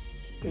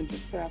than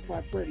just Fab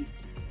Five Freddy,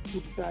 who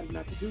decided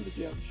not to do the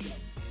Daily Show.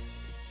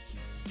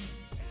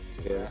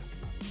 Yeah.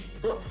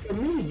 For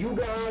me, you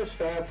guys,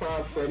 Fab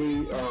Five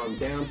Freddy,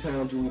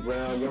 Downtown Julie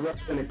Brown, you're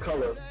representing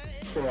color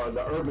for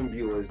the urban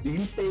viewers. Do you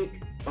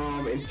think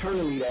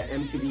internally that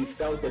MTV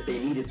felt that they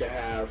needed to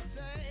have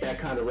that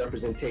kind of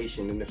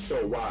representation, and if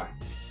so, why?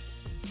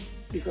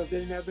 Because they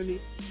didn't have any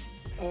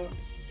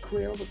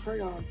Crayola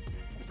crayons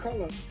of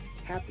color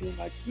happening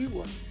like we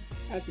were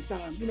at the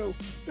time. You know,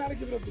 gotta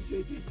give it up to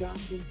J.J.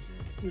 Johnson,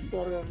 who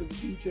started out as a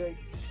DJ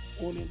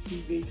on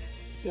MTV,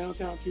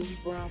 Downtown Julie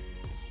Brown.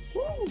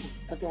 Woo!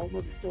 That's a whole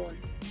nother story.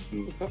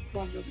 We'll talk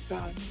about another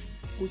time.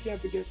 We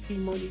can't forget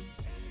T-Money,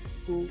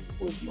 who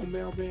was your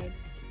mailman,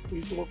 who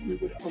used to work with me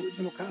with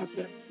Original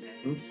Concept.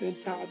 Then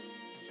Todd,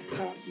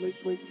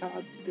 late great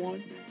Todd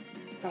Brown,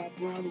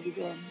 who was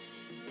a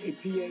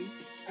PA,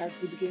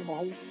 actually became a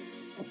host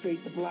of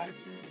Fade to Black.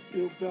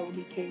 Bill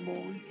Bellamy came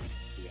on.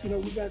 You know,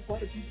 we got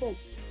quite a few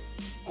folks.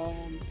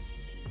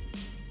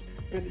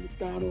 Benny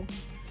McDonald,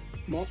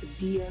 Martha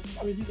Diaz.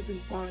 I mean, these are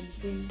people behind the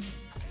scenes.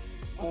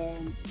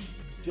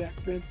 Jack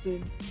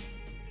Benson.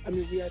 I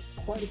mean, we had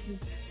quite a few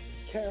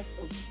cast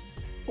of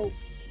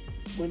folks.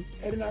 When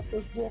Ed and I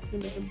first walked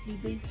into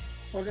MTV,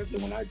 like I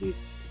said, when I did,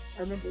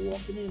 I remember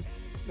walking in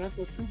and I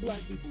saw two black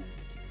people.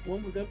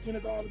 One was emptying a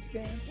garbage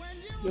can,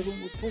 the other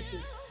one was pushing.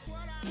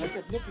 And I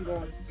kept looking,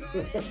 going,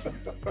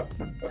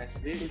 that's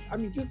it. I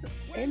mean, just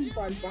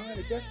anybody behind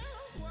a desk,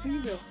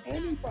 female,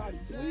 anybody,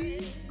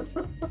 please.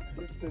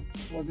 Just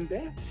wasn't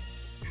there.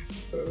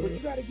 But you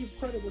got to give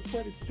credit where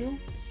credit's due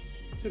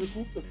to the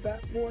group, the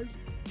Fat Boys,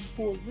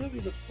 who were really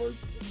the first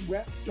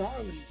rap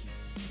darlings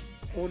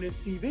on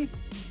MTV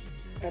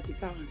at the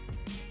time.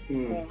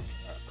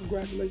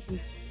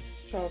 Congratulations,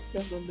 Charles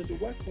Stettler and Linda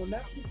West on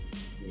that one.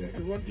 Yeah.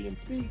 And Run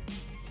DMC,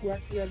 who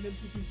actually had an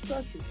MTV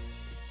special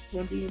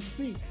Run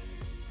DMC,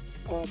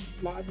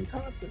 live in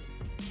concert,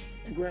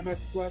 and Grandmaster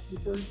Flash and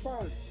the Furious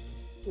Five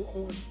were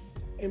on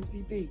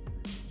MTV.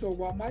 So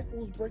while Michael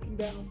was breaking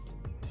down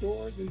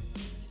doors and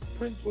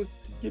Prince was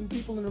getting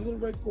people in a little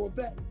red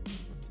Corvette,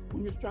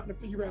 we was trying to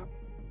figure out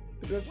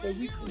the best way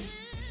we could.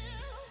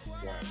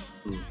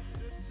 Right.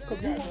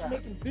 Because we weren't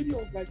making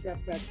videos like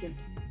that back then.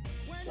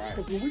 Right.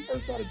 Because when we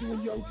first started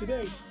doing Yo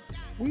Today,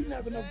 we didn't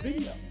have enough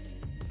videos.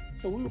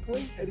 So we would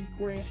play Eddie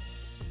Grant,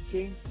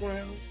 James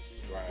Brown,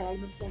 Right.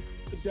 Parliament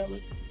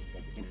Funkadelic.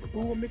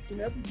 We were mixing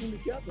everything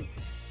together.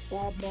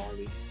 Bob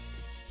Marley.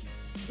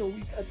 So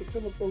we had to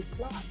fill up those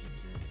slots.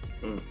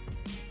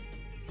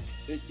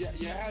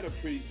 You had a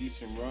pretty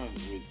decent run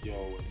with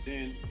Yo, and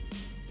then,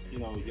 you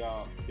know,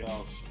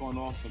 y'all spun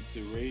off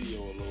into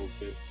radio a little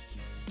bit.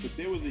 But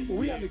there was a Well,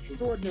 we had an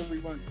extraordinary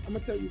run. I'm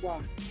gonna tell you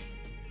why.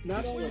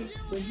 Not only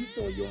when you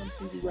saw Yo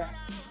MTV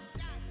Raps,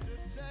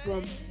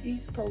 from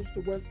East Coast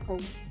to West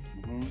Coast,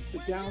 to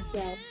down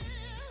south,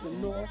 to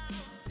north,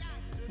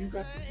 you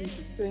got to see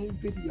the same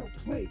video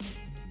played.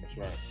 That's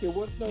right. There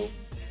was no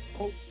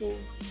coastal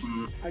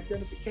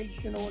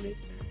identification on it.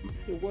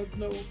 There was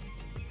no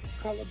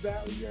color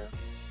barrier.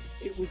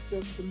 It was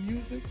just the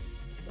music,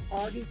 the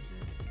artist,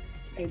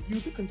 and you,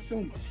 the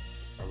consumer.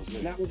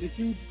 And that was a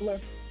huge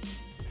blessing.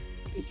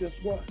 It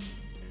just was.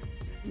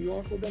 We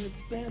also then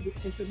expanded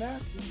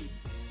internationally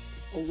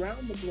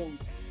around the globe,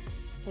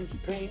 from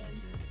Japan,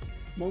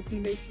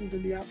 multi-nations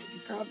in the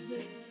African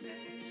continent,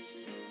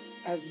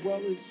 as well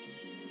as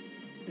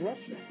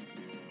Russia.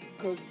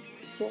 Because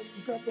Salt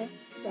and Pepper,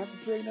 Dr.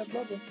 Dre and that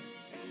brother,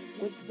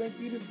 went to St.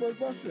 Petersburg,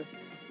 Russia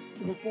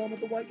to perform at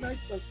the White Night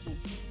Festival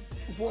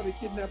before they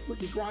kidnapped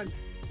Brittany Griner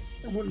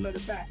and wouldn't let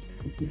her back.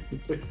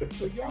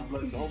 So I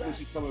hope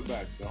she's coming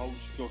back. So I hope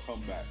she's going to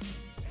come back.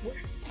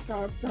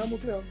 Time will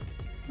tell.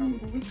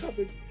 We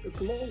covered the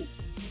globe,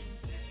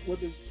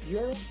 whether it's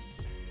Europe,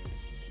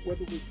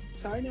 whether it was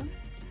China,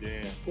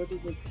 whether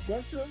it was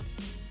Russia,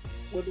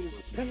 whether it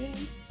was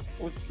Japan,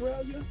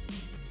 Australia,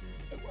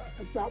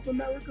 South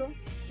America,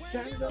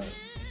 Canada.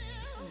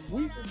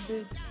 We just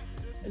did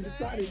and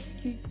decided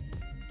to keep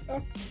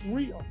us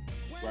real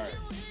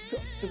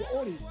to the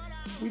audience.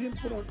 We didn't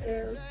put on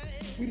airs.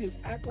 We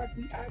didn't act like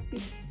we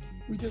acted.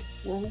 We just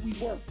were who we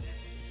were.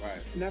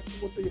 Right. And that's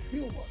what the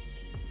appeal was.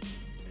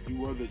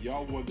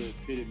 Y'all were the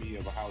epitome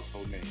of a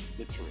household name,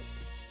 literally.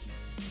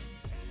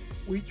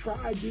 We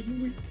tried,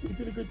 didn't we? We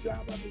did a good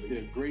job, I believe.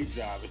 Did a great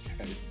job at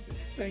that.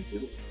 Thank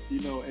you. You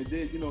know, and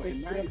then, you know,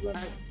 in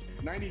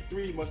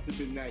 93 must have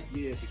been that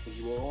year because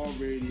you were on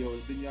radio,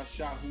 and then y'all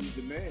shot Who's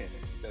the Man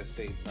at that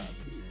same time,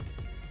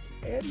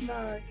 too. Ed and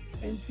I,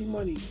 NT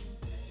Money,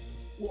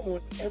 were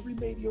on every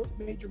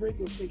major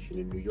radio station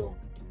in New York,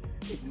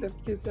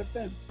 except Kiss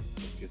FM.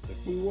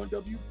 We were on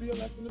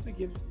WBLS in the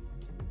beginning.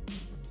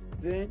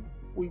 Then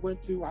we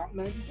went to Hot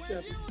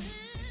 97.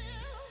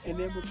 And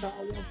then when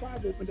Power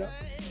 105 opened up,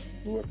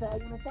 we were at Power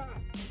 105.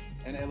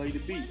 And LA The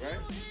Beat, right?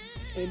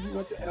 And we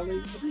went to LA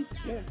The Beat,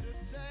 yeah.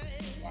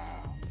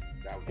 Wow.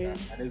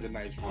 That is a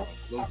nice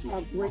run.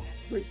 Our great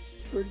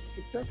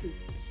successes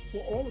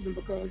were all of them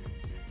because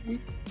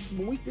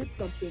when we did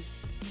something,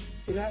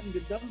 it hadn't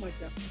been done like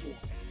that before.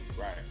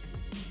 Right.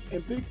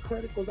 And big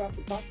credit goes out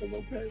to Paco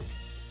Lopez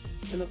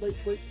and the late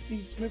great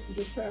Steve Smith, who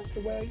just passed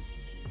away,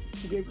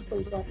 who gave us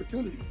those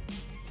opportunities.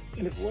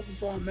 And if it wasn't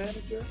for our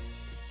manager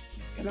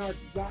and our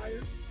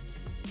desire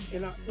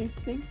and our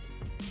instincts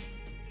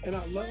and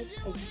our love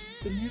of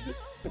the music,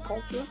 the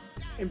culture,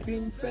 and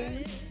being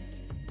fans,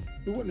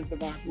 we wouldn't have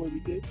survived the way we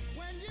did.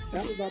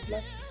 That was our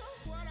blessing.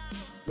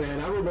 Man,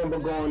 I remember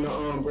going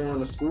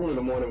to school in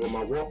the morning with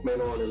my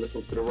Walkman on and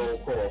listening to the roll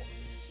call.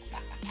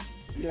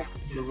 Yeah.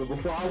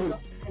 Before I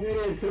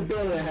went into the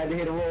building, I had to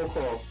hit a roll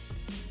call.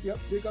 Yep,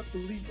 big up to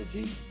Lisa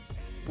G,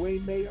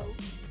 Wayne Mayo,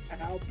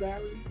 Al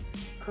Barry,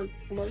 Kurt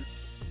Flirt,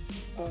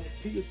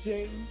 Peter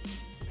James,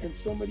 and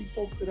so many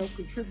folks that helped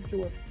contribute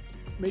to us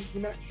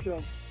making that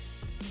show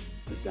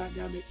the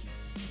dynamic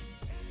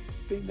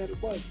thing that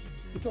it was.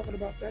 You're talking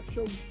about that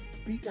show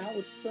beat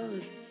Howard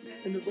Stern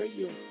in the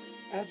radios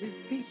at his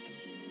peak.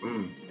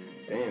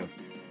 Damn.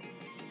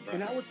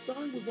 And Howard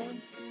Stern was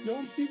on Yo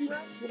MTV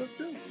Raps with us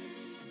too.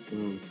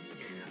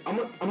 I'm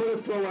gonna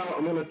throw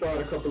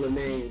out a couple of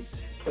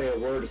names, play a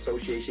word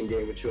association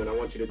game with you, and I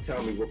want you to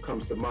tell me what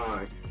comes to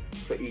mind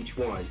for each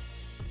one.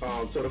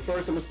 So the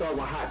first, I'm gonna start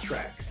with Hot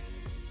Tracks.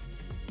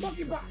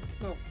 Monkey Box.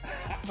 No.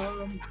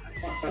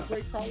 The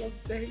great Carlos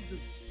De Jesus.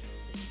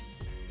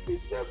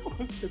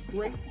 The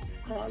great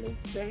Carlos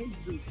De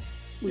Jesus,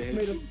 which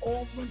made us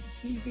all run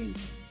to TV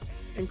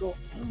and go,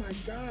 oh my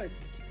God,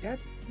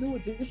 that's New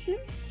Edition?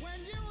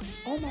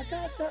 Oh my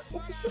God,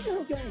 what's the Sugar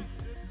Hill Gang?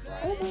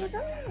 Oh my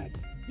God.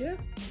 Yeah.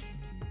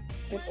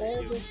 And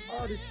all those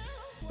artists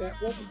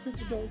that wasn't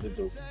pigeonholed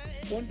into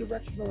one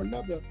direction or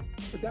another,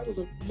 but that was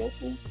a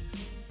local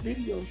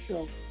video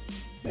show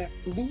that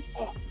blew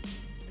up.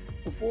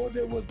 Before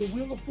there was the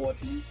Wheel of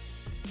Fortune,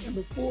 and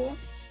before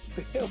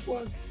there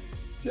was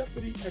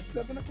Jeopardy at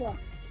 7 o'clock,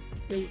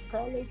 there was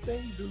Carlos De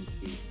Jesus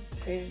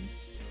and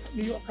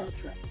New York Hot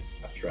Tracks.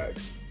 Hot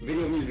Tracks.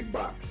 Video Music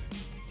Box.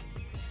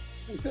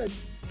 I said,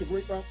 the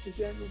great Ralph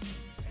McDaniels,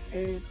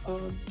 and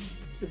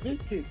the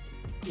Vid Kid,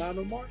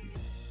 Lionel Martin.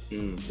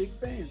 Big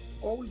fans,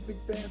 always big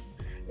fans,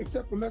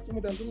 except for messing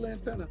with that little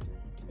antenna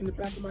in the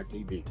back of my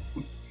TV.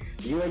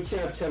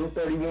 UHF Channel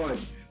 31.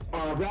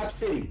 Rap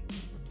City.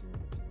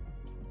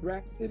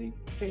 Rap City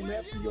came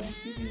after you on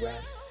TV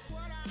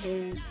Raps,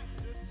 and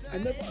I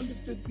never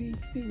understood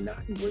BET not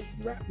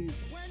embracing rap music.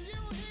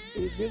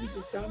 It was really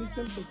just Donnie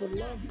Simpson for the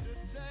longest.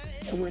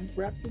 And when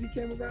Rap City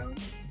came around,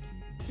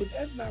 with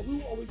Ed and I, we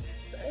were always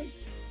say, hey,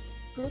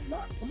 good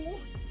luck, come on.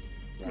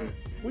 Right.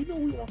 We knew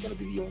we weren't going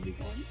to be the only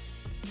ones.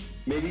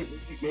 Maybe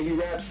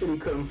Rap City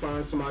couldn't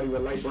find somebody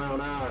with light brown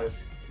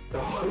eyes to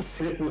host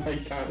it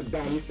like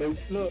Donnie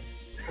Simpson. Look,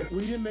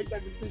 we didn't make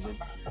that decision.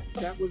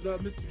 That was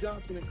Mr.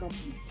 Johnson and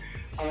company.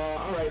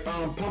 All right,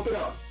 Pump It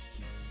Up.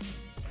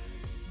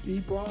 D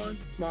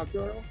Barnes, my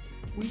girl.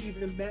 We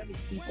even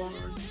managed D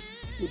Barnes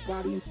with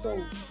Body and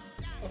Soul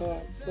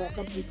for our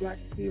company Black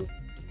Steel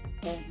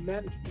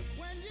Management.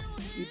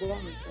 D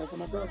Barnes, that's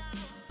my girl.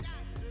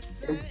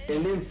 And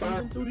then even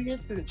through the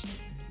incident,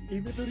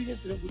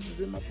 which is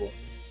in my book.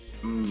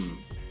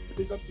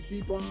 Big up to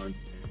D Barnes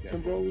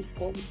and Rose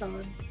all the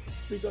time.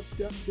 Big up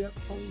Def,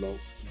 Tone Loc,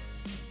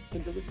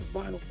 and Delicious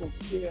Vinyl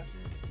folks, yeah.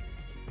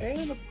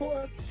 And of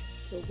course,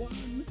 the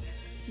one,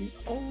 the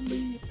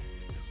only,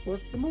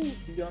 what's the move?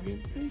 Young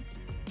MC.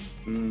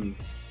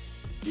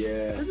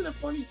 Yeah. Isn't it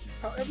funny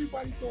how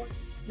everybody thought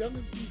Young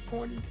MC's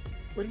corny,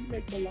 but he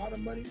makes a lot of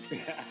money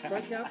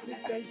right now to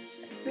this day,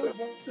 still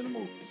busting the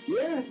move.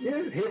 Yeah,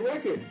 hit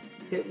record.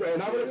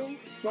 And I still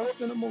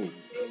busting the move.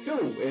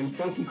 Too, and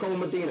Funky Cole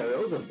Medina.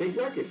 Those are big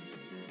records.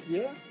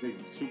 Yeah. Big,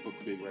 super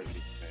big records,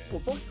 man. Well,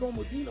 Funky Cole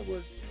Medina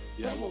was,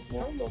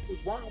 Tone Loc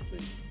was Wild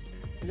Thing,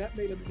 and that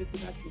made him an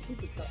international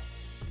superstar.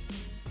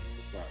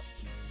 Right.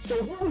 So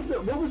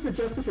what was the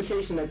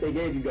justification that they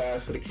gave you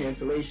guys for the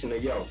cancellation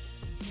of Yo?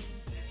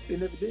 They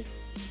never did.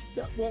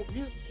 Well,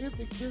 here's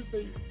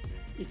the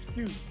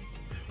excuse.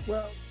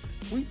 Well,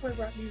 we play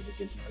rap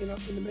music in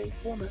the main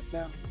format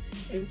now,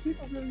 and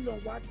people really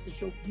don't watch the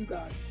show for you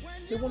guys.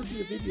 They want to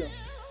see the video.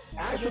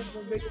 Actually,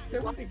 they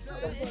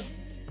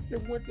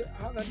went to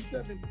Hot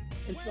 97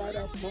 and tried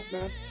out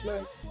Master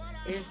Flex,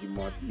 Angie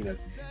Martinez,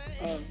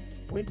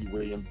 Wendy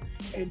Williams,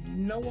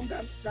 and no one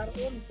got an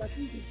audience like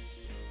we did.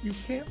 You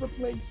can't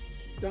replace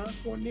Don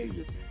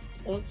Cornelius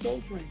on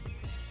Soul Train.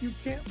 You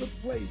can't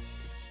replace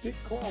Dick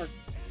Clark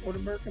on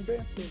American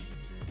Bandstand.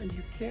 And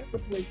you can't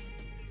replace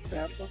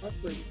Fab Five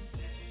Freddy,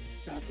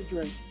 Dr.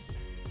 Dre,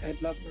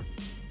 Ed Lover,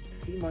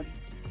 T-Money,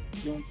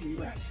 Young T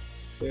Raps.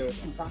 Yeah.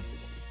 Impossible.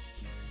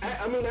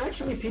 I mean,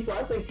 actually,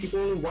 I think people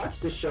only watch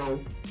the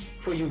show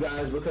for you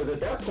guys because at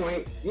that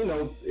point, you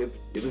know, it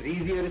was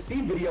easier to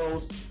see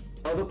videos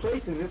other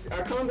places.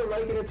 I kind of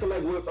liken it to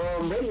like what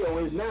radio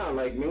is now,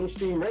 like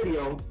mainstream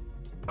radio.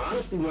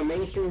 Honestly, when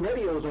mainstream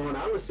radio's on,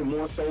 I listen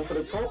more so for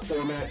the talk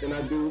format than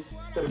I do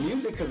for the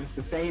music because it's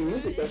the same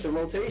music that's in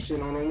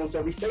rotation on almost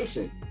every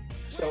station.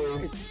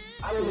 So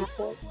I don't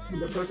know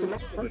the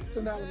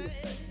personality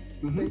effect.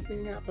 Same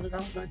thing happened at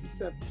Hot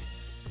 97.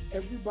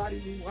 Everybody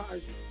who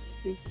hires us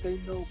thinks they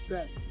know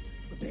best,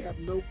 but they have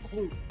no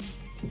clue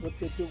what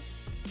they're doing.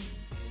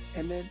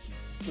 And then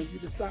when you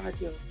decide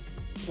to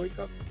break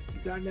up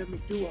the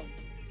dynamic duo,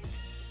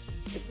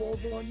 it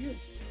falls on you.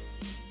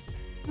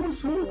 It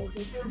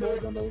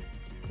falls on those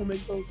who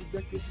make those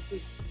executive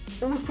decisions.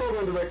 Who was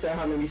program director at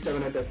Hot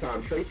 97 at that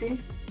time?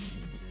 Tracy?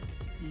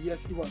 Yes,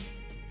 she was.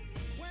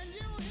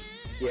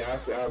 Yeah,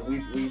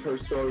 we've heard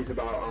stories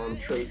about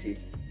Tracy.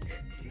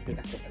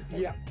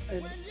 Yeah,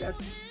 and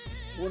that's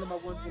one of my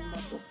ones in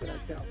my book that I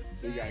tell.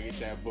 We gotta get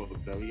that book,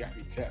 so we gotta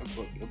get that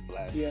book in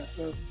blast. Yeah,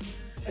 so,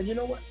 and you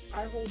know what?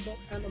 I hold no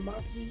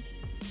animosity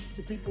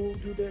to people who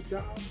do their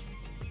job,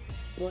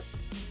 but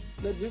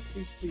let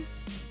history speak.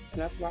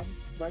 And that's why I'm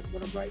writing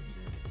what I'm writing,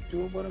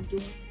 doing what I'm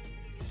doing,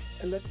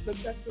 and let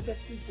that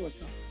speak for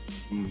itself.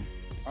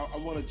 I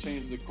want to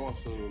change the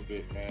course a little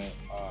bit, man,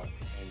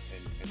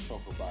 and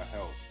talk about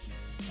health.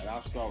 And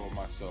I'll start with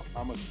myself.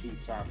 I'm a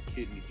 2-time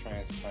kidney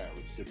transplant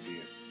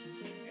recipient,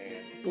 and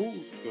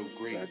I feel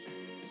great.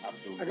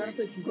 I gotta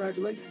say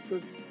congratulations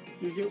because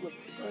you're here with us.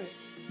 Go ahead.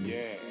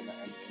 Yeah,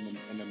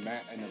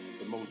 and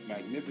the most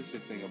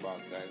magnificent thing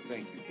about that,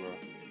 thank you, bro,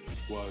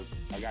 was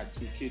I got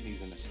 2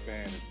 kidneys in the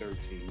span of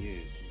 13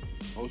 years.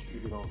 Most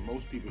people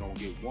don't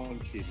get 1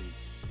 kidney.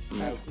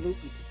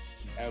 Absolutely.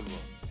 Ever.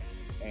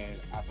 And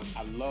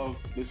I love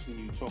listening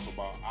to you talk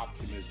about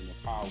optimism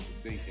and powerful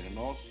thinking, and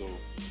also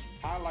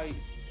highlight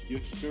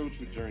your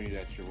spiritual journey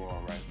that you're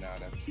on right now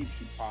that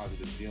keeps you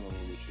positive dealing with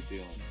what you're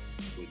dealing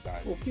with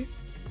diabetes.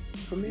 Well,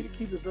 for me to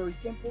keep it very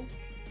simple,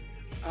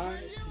 I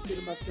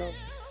consider myself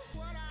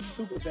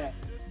super bad.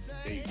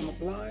 I'm a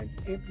blind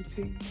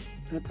amputee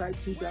and a type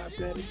 2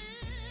 diabetic,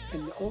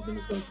 and the only thing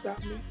that's going to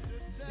stop me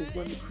is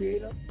when the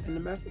creator and the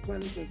master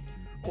planner says,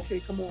 okay,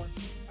 come on,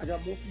 I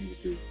got more for you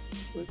to do,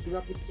 but we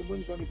got to put some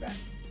wings on your back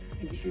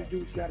and get you to do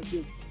what you got to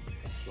do.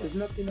 There's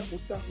nothing that will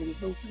stop me.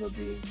 There's no human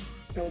being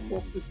that will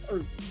walk this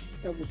earth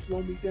that will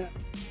slow me down.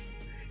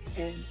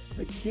 And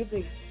the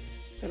giving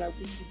that I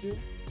wish to do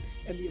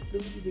and the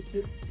ability to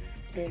give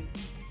and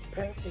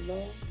pass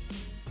along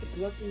the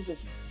blessings of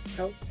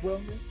health,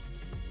 wellness,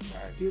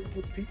 dealing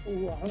with people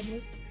who are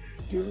homeless,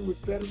 dealing with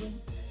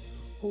veterans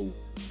who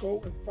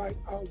go and fight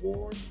our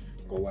wars,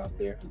 go out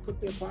there and put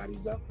their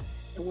bodies up,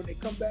 and when they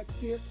come back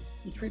here,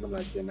 we treat them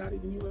like they're not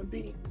even human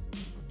beings.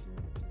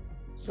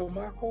 So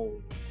my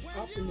whole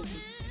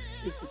optimism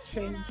is to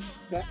change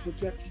that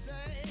projection.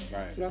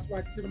 Right. So that's why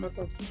I consider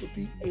myself super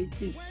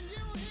BAD,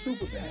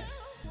 super bad.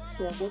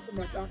 So I work with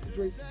my Dr.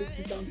 Dre's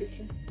Victory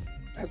Foundation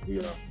as we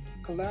are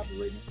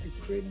collaborating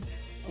and creating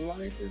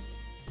alliances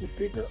with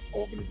bigger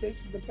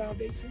organizations and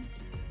foundations.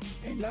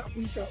 And not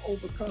we shall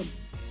overcome.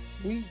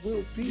 We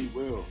will be.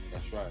 We will.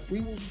 That's right.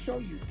 We will show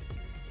you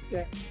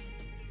that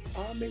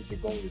our major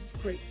goal is to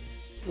create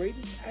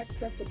greatest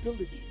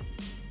accessibility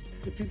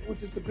to people with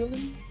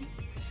disabilities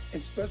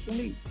and special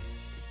needs.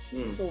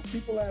 So if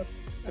people have,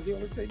 as they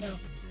always say now,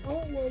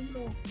 oh, well, you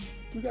know,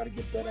 we got to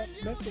get better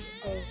mental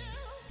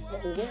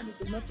awareness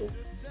of mental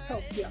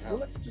health. Yeah, well,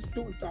 let's just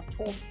do it and stop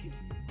talking.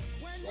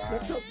 Wow.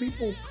 Let's help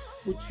people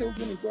with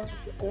children and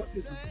grown-ups with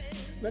autism.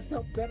 Let's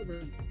help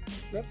veterans.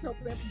 Let's help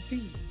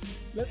amputees.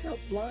 Let's help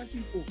blind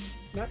people.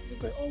 Not to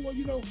just say, oh, well,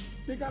 you know,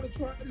 they got to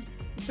try this.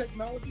 The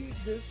technology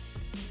exists.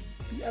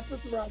 The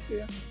efforts are out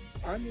there.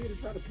 I'm here to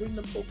try to bring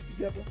them folks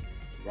together.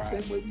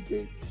 Same way we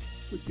did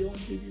with Yo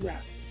MTV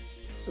Raps.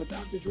 So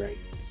Dr. Dre's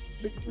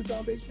Victory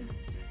Foundation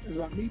is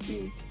about me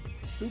being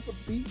super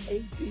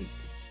BAD.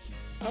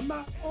 I'm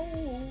not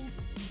old.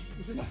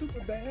 I'm just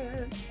super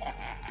bad.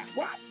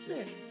 Watch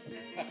me.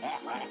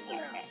 Watch me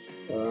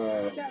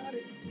now. Got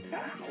it.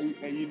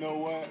 And you know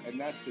what? And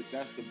that's the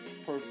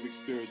perfect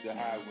spirit to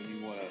have when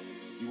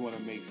you wanna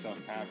make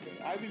something happen.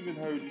 I've even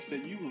heard you say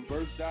you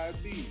reverse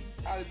diabetes.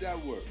 How did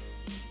that work?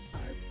 I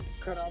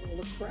cut out all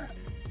the crap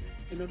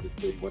and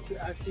understood what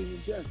to actually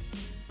ingest.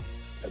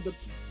 The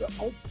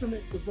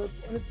ultimate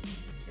reversal, and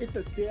it's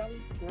a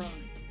daily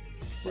grind.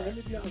 But let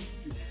me be honest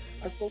with you.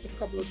 I spoke to a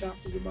couple of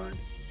doctors of mine,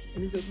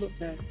 and he said, look,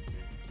 man,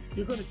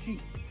 you're going to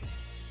cheat.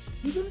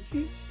 You're going to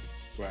cheat.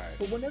 Right.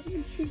 But whenever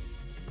you cheat,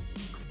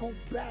 go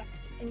back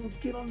and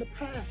get on the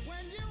path.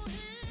 Right.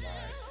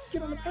 Just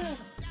get on the path.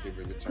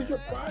 Because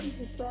your body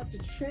will start to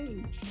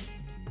change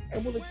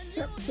and will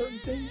accept certain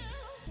things,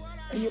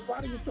 and your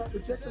body will start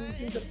rejecting the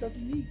things that it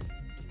doesn't need.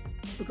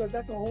 Because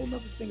that's a whole nother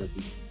thing as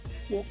we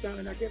walk down,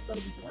 and I guess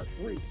that'll be part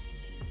 3,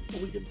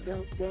 when we get to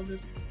health,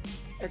 wellness,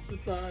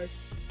 exercise,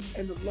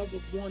 and the love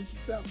of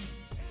oneself,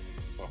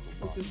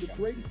 which is the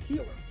greatest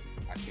healer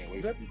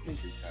of everything.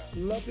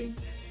 Loving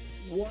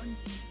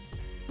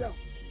oneself.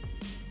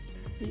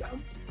 See,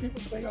 people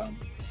say,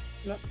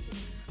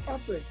 I'll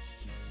say,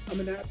 I'm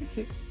an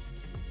advocate.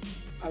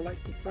 I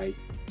like to fight.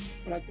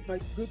 I like to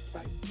fight good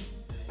fight.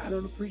 I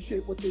don't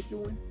appreciate what they're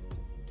doing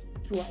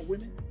to our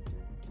women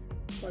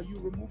by you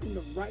removing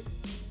the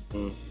rights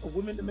of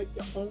women to make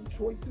their own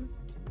choices.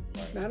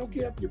 Now, I don't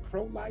care if you're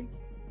pro-life,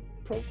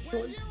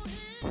 pro-choice,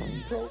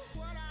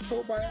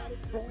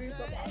 probiotic,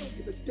 pro-antibiotic, I don't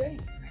give a damn.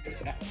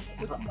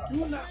 But you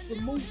do not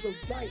remove the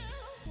rights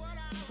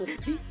for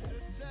people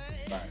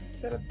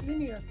that have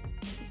been here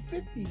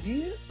for 50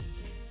 years.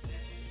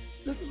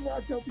 This is why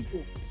I tell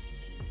people,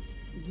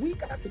 we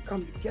got to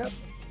come together.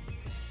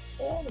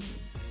 All of us.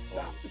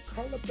 Stop the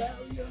color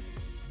barrier,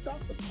 stop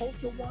the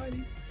culture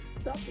whining,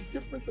 stop the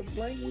difference of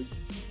language,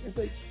 and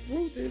say,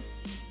 screw this.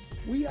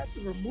 We have to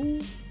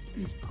remove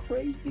these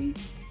crazy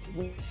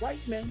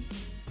white men,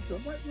 some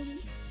white women,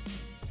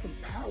 from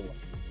power.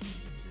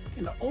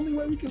 And the only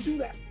way we can do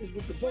that is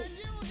with the vote.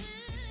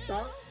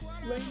 Stop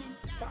blaming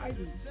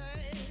Biden.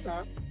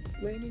 Stop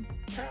blaming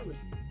Harris.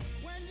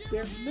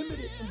 They're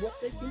limited in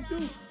what they can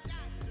do.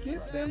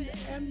 Give them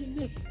the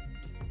ammunition.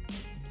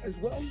 As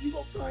well as you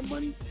go find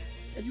money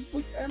and you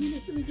put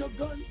ammunition in your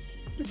gun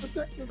to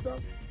protect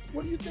yourself,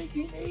 what do you think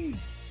he needs?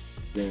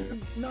 Yeah.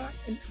 He's not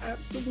an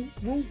absolute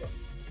ruler.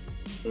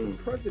 He's a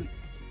president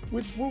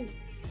with rules.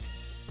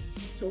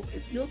 So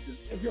if you're,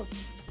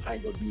 I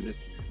ain't gonna do this.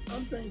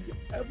 I'm saying give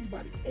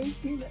everybody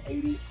 18 to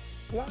 80,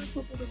 blind,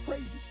 crippled, and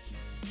crazy.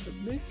 The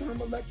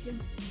midterm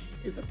election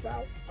is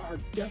about our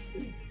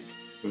destiny.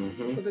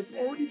 Because they've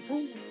already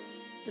proven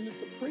in the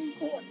Supreme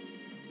Court,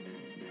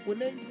 when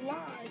they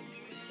lied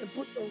and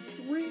put those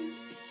 3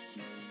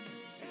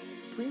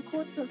 Supreme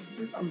Court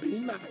justices, I'm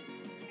being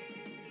nice,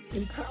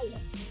 in power.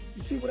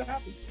 You see what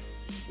happens?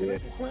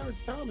 Clarence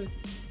Thomas,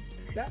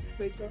 that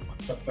faker.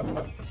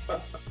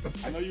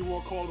 I know you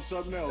won't call him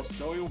something else.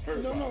 Don't even worry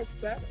about it. No,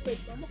 that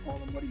faker. I'm going to call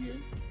him what he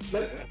is.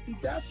 See,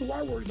 that's who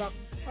I worry about.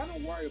 I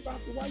don't worry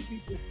about the white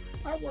people.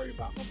 I worry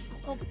about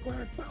Uncle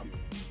Clarence Thomas.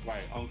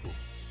 Right, Uncle.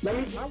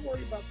 I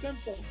worry about them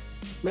folks.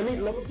 We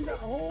got a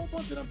whole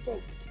bunch of them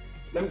folks.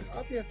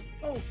 Out there,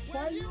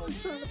 why are you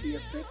always trying to be a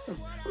victim?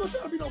 I'm not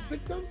trying to be no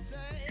victim.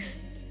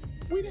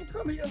 We didn't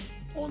come here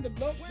on the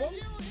love vote.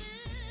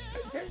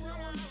 We came here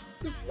on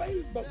the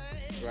slave vote.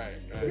 Right.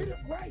 Get it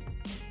right.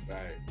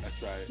 Right,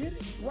 that's right. Get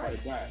it right.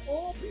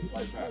 All people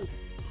are equal.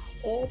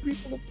 All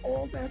people of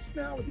all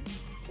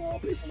nationalities. All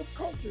people of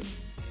cultures.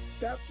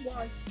 That's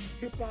why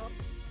hip-hop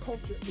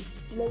culture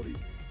exploded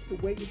the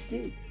way it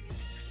did.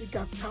 It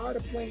got tired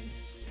of playing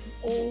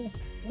the old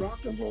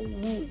rock and roll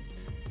rules.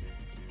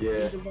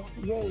 Yeah. The rock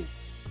and roll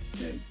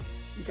said,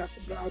 you got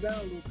to bow down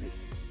a little bit.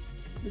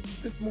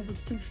 This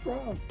movement's too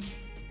strong.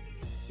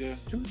 Yeah.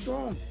 It's too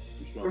strong.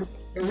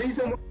 The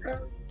reason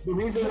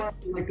why I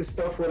like the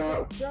stuff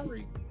without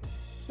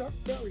Chuck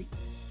Berry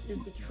is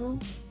the true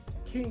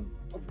king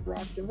of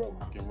rock and roll.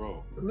 Rock and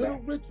roll. Little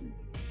Richard,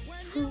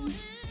 true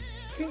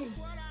king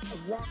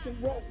of rock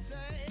and roll.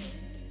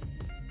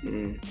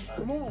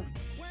 Come on.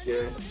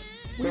 Yeah.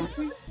 We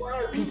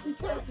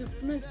try to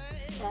dismiss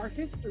our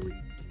history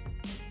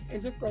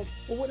and just go,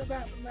 well, what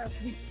happened last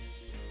week?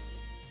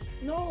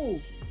 No.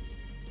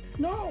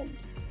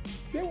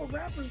 There were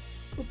rappers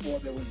before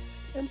there was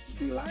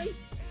MC Light.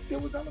 There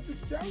was Ella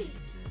Fitzgerald.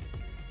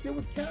 There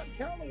was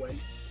Calloway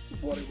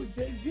before there was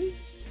Jay-Z.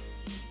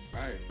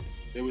 Right.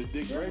 There was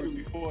Dick Gregory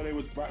before there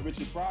was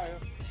Richard Pryor.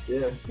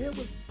 Yeah. There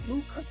was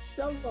Lou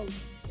Costello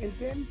and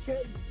Danny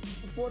Kaye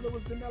before there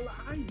was Vanilla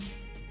Ice.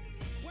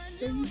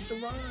 They used to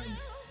rhyme.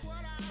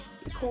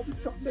 They called it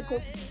something. They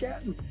called it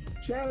scatting,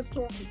 jazz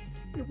talking.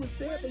 It was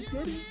there. They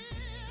did it.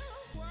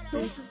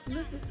 Don't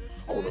dismiss it.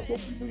 Oh, the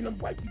people, them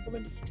white people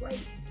in the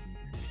straight.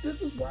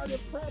 This is why they're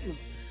problems.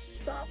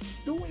 Stop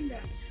doing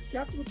that.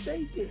 That's what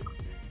they did.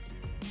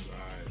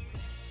 Right.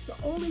 The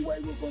only way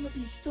we're going to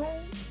be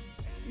strong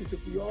is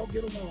if we all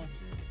get along.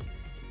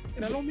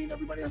 And I don't mean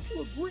everybody has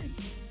to agree.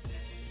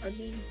 I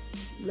mean,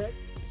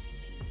 let's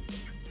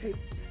take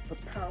the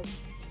power.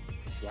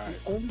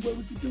 Right. The only way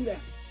we can do that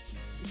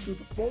is through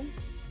the vote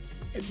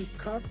and through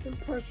constant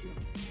pressure.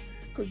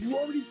 Because you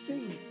already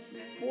seen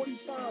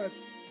 45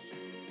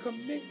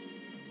 commit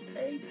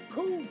a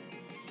coup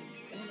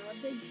on our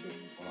nation.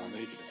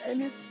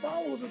 And his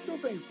followers are still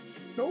saying,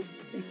 nope,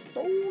 they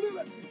stole the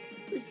election.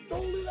 They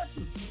stole the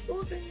election. The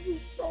only thing you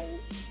stole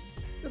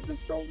that's been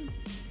stolen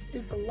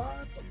is the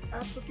lives of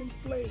African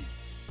slaves.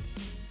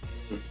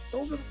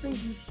 Those are the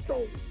things you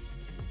stole.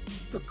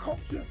 The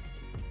culture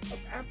of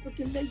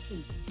African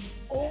nations,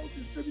 all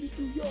distributed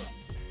through Europe,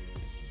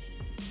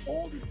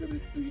 all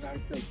distributed through the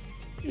United States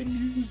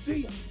in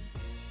museums.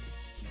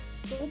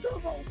 Don't talk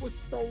about what was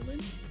stolen.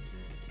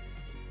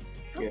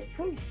 Tell the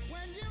truth.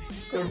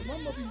 Because my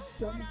mother used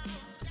to tell me,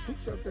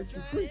 truth shall set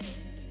you free.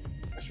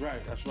 That's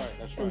right.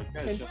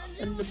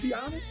 And to be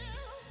honest,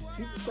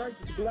 Jesus Christ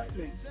was a black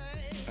man.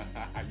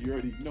 You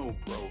already know,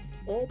 bro.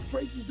 All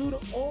praises due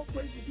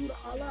to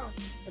Allah,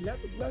 and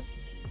that's a blessing.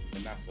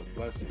 And that's a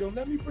blessing. Don't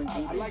let me bring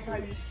you. I like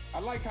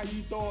how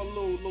you throw a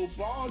little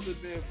bars in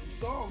there from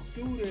songs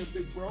too, there,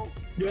 big bro.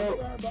 Yo,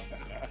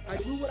 I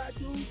do what I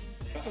do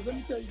because let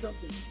me tell you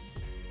something.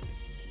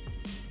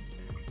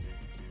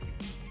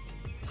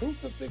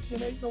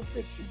 Crucifixion ain't no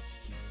fiction.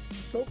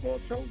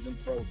 So-called chosen,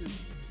 frozen.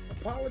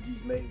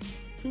 Apologies made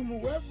to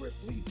whoever it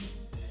pleases.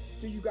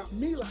 So you got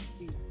me like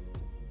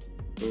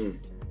Jesus.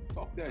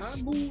 Fuck that I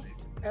shit. move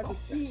as a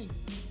team.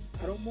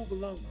 I don't move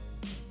alone.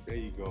 There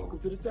you go. Welcome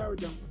to the Terror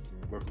Dome.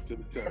 Welcome to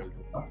the Terror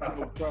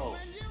Dome. Bro.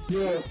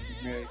 Yeah.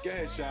 Man, go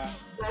ahead, Shot.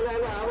 No.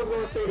 I was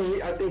gonna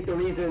say I think the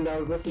reason I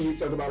was listening to you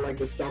talk about like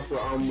the stuff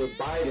with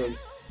Biden,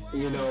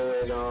 you know,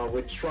 and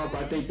with Trump,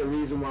 I think the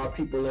reason why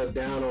people are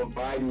down on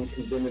Biden,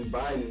 condemning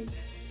Biden,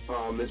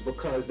 is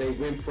because we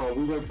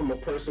went from a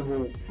person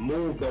who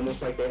moved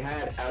almost like they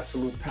had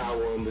absolute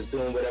power and was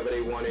doing whatever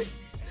they wanted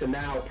to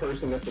now a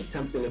person that's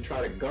attempting to try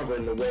to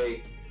govern the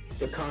way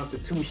the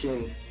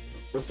Constitution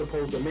was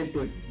supposed to meant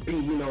to be.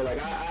 You know, like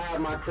I have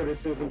my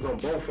criticisms on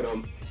both of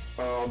them.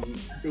 I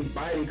think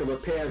Biden could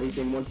repair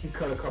everything once he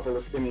cut a couple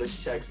of stimulus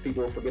checks.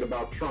 People will forget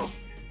about Trump.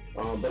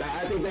 But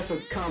I think that's a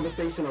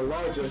conversation, a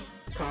larger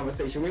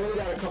conversation. We only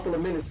got a couple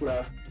of minutes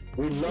left.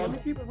 Let me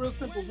keep it real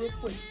simple, real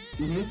quick.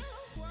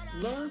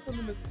 Mm-hmm. Learn from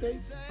the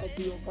mistakes of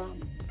the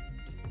Obamas.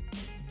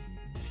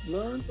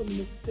 Learn from the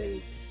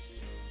mistakes.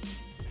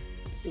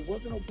 It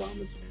wasn't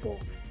Obama's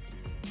fault,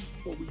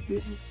 but we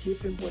didn't give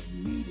him what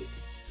he needed.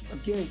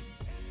 Again,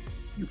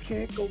 you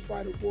can't go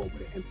fight a war with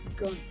an empty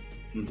gun.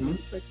 Mm-hmm.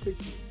 Expect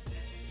victory.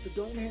 So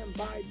don't hand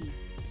Biden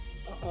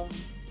a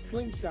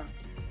slingshot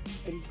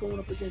and he's going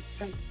up against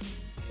tanks.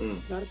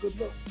 It's not a good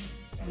look.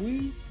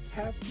 We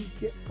have to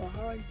get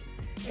behind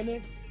and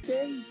then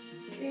stay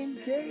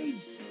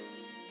engaged.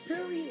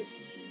 Period.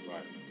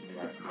 Right.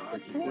 It's our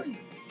choice.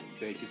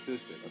 Stay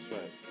consistent. That's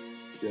right.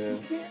 Yeah.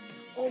 You can't.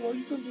 Oh well,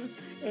 you couldn't do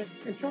this,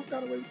 and Trump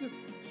got away with this.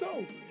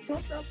 So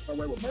Trump got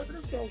away with murder.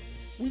 So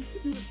we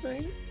should do the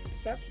same.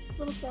 That's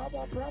gonna solve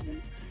our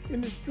problems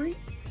in the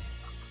streets.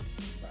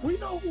 We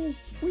know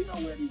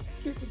where these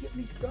kids are getting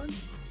these guns.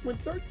 When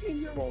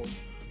 13-year-olds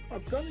are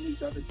gunning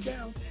each other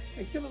down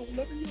and killing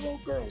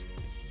 11-year-old girls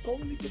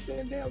going to get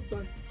their nails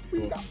done,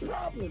 we've got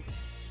problems.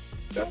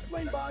 Don't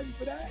blame Biden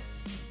for that.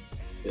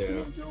 Yeah. He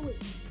didn't do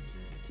it.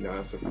 No,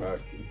 that's a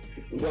fact.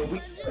 Well,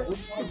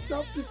 It's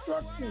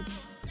self-destruction.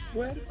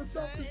 We're headed for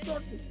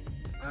self-destruction.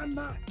 I'm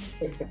not.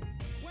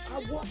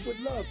 I walk with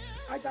love.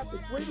 I got the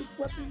greatest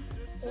weapon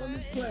on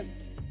this planet.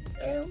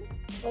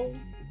 LOVE.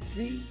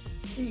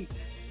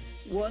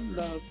 One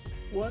love.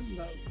 One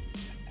love.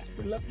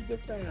 We're lucky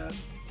just to have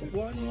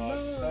One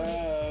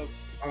love.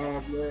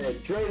 Man,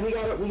 Dre, we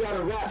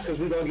gotta wrap because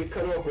we're gonna get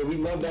cut off. But we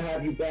love to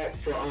have you back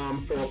for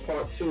a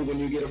part 2 when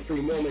you get a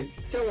free moment.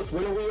 Tell us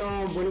when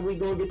are we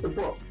gonna get the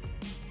book?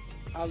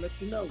 I'll let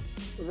you know.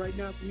 But right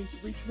now, if you need to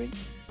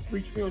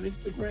reach me on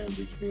Instagram,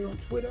 reach me on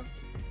Twitter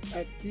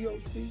at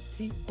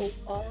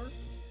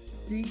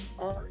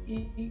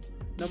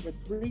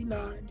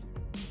DOCTORDRE39,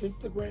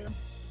 Instagram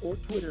or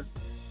Twitter.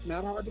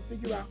 Not hard to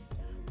figure out.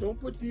 Don't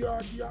put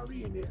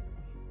DRE in there.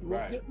 You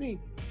won't get me.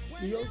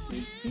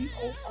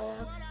 DOCTORDRE.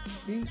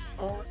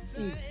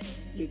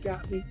 You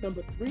got me.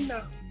 Number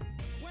 39.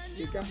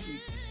 You got me.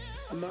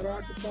 I'm not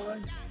hard to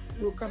find.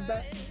 We'll come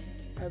back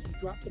as we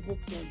drop the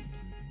books on you.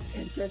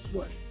 And guess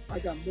what? I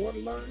got more to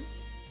learn.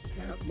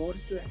 I have more to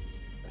say.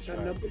 I got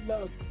number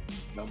love.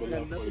 Number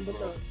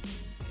love.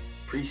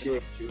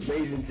 Appreciate you.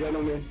 Ladies and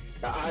gentlemen,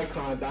 the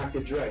icon,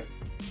 Dr. Dre.